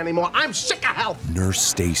it for me anymore. I'm sick of health. Nurse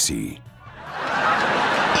Stacy.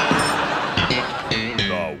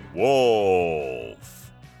 The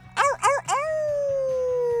Wolf.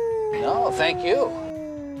 No, thank you.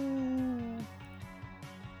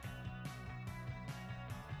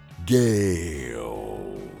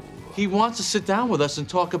 Gale. He wants to sit down with us and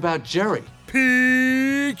talk about Jerry.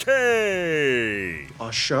 PK.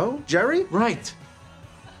 A show? Jerry? Right.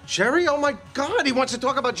 Jerry? Oh my God, he wants to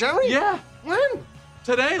talk about Jerry? Yeah. When?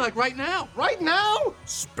 Today, like right now. Right now?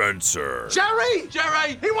 Spencer. Jerry!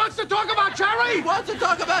 Jerry! He wants to talk about Jerry! He wants to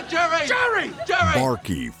talk about Jerry! Jerry! Jerry!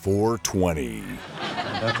 Marky 420.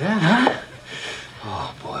 About that, huh?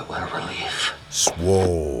 Oh, boy, what a relief.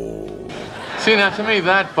 Swole. See, now, to me,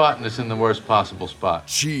 that button is in the worst possible spot.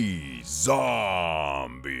 Cheese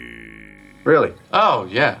Zombie. Really? Oh,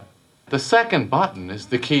 yeah. The second button is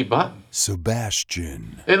the key button.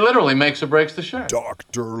 Sebastian. It literally makes or breaks the shirt.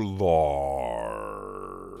 Dr. Lar.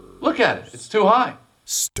 Look at it. It's too high.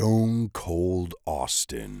 Stone Cold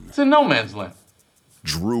Austin. It's in no man's land.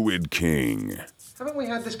 Druid King. Haven't we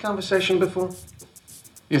had this conversation before?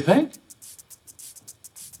 You think?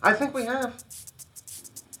 I think we have.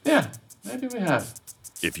 Yeah, maybe we have.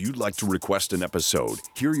 If you'd like to request an episode,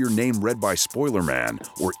 hear your name read by Spoiler Man,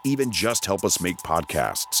 or even just help us make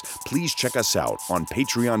podcasts, please check us out on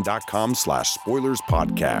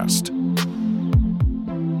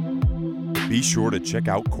patreon.com/spoilerspodcast. Be sure to check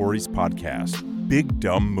out Corey's podcast, Big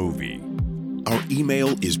Dumb Movie. Our email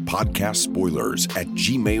is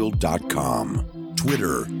podcastspoilers@gmail.com.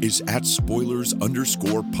 Twitter is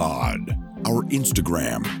 @spoilers_pod. Our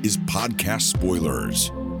Instagram is Podcast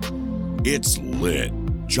Spoilers. It's lit.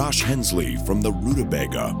 Josh Hensley from the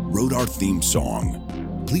Rutabaga wrote our theme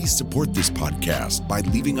song. Please support this podcast by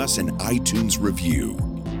leaving us an iTunes review.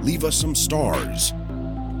 Leave us some stars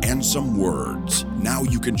and some words. Now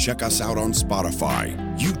you can check us out on Spotify,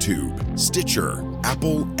 YouTube, Stitcher,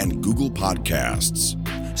 Apple, and Google Podcasts.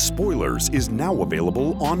 Spoilers is now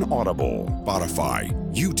available on Audible, Spotify,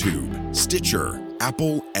 YouTube, Stitcher,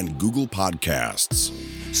 Apple, and Google Podcasts.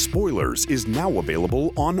 Spoilers is now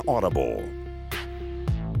available on Audible.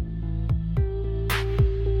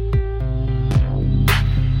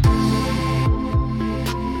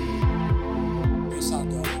 Yes, I'll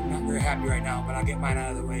go. I'm not very happy right now, but I'll get mine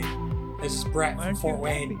out of the way. This is Brett from Fort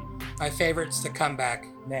Wayne. My favorite's The Comeback.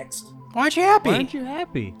 Next. Why aren't you happy? Why aren't you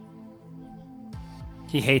happy?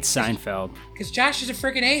 He hates Seinfeld. Because Josh is a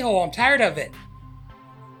freaking a-hole. I'm tired of it.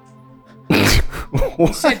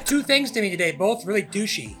 He said two things to me today, both really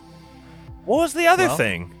douchey. What was the other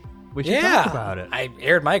thing? We should talk about it. I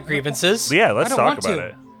aired my grievances. Yeah, let's I don't talk want about to.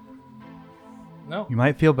 it. No. You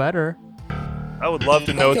might feel better. I would love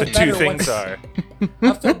to know what the two things are.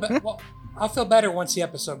 I'll feel better once the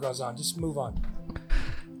episode goes on. Just move on.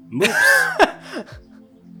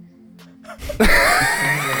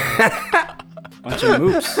 Bunch of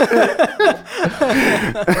moops.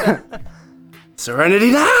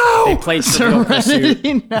 Serenity now! They played Trivial Pursuit.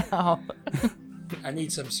 Serenity now. I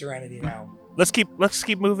need some serenity now. Let's keep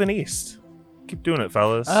moving east. Keep doing it,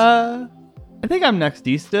 fellas. I think I'm next,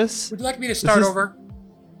 Eastus. Would you like me to start over?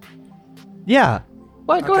 Yeah.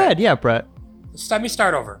 What? Go Okay. ahead. Yeah, Brett. Let me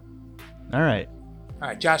start over. All right. All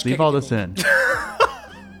right, Josh. Leave kick all it to this me. in.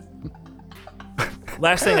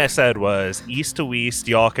 Last thing I said was east to west,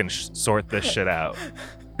 y'all can sort this shit out.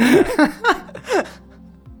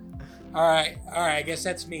 All right. I guess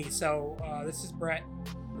that's me. So this is Brett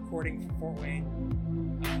recording from Fort Wayne.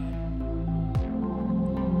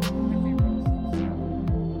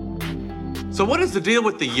 So what is the deal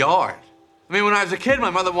with the yard? I mean, when I was a kid, my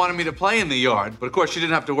mother wanted me to play in the yard, but of course she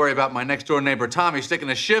didn't have to worry about my next door neighbor Tommy sticking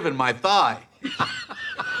a shiv in my thigh.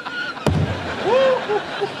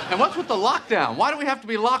 And what's with the lockdown? Why do we have to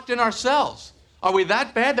be locked in our cells? Are we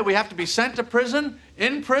that bad that we have to be sent to prison?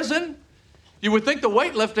 In prison? You would think the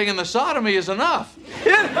weightlifting and the sodomy is enough.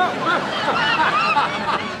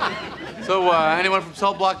 So, anyone from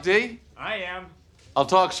Cell Block D? I am. I'll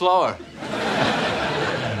talk slower.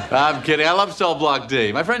 I'm kidding. I love Cell Block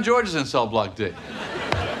D. My friend George is in Cell Block D.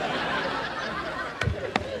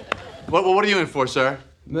 What are you in for, sir?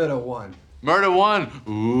 Murder 1. Murder 1.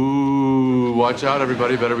 Ooh, watch out,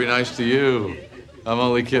 everybody. Better be nice to you. I'm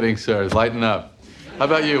only kidding, sir. Lighten up. How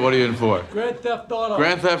about you? What are you in for? Grand Theft Auto.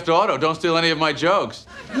 Grand Theft Auto. Don't steal any of my jokes.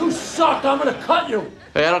 You suck. I'm gonna cut you.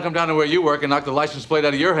 Hey, I don't come down to where you work and knock the license plate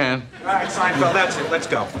out of your hand. All right, Seinfeld, that's it. Let's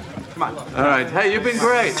go. Come on. All right. Hey, you've been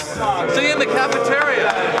great. See you in the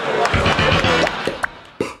cafeteria.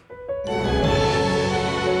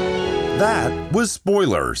 That was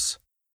Spoilers.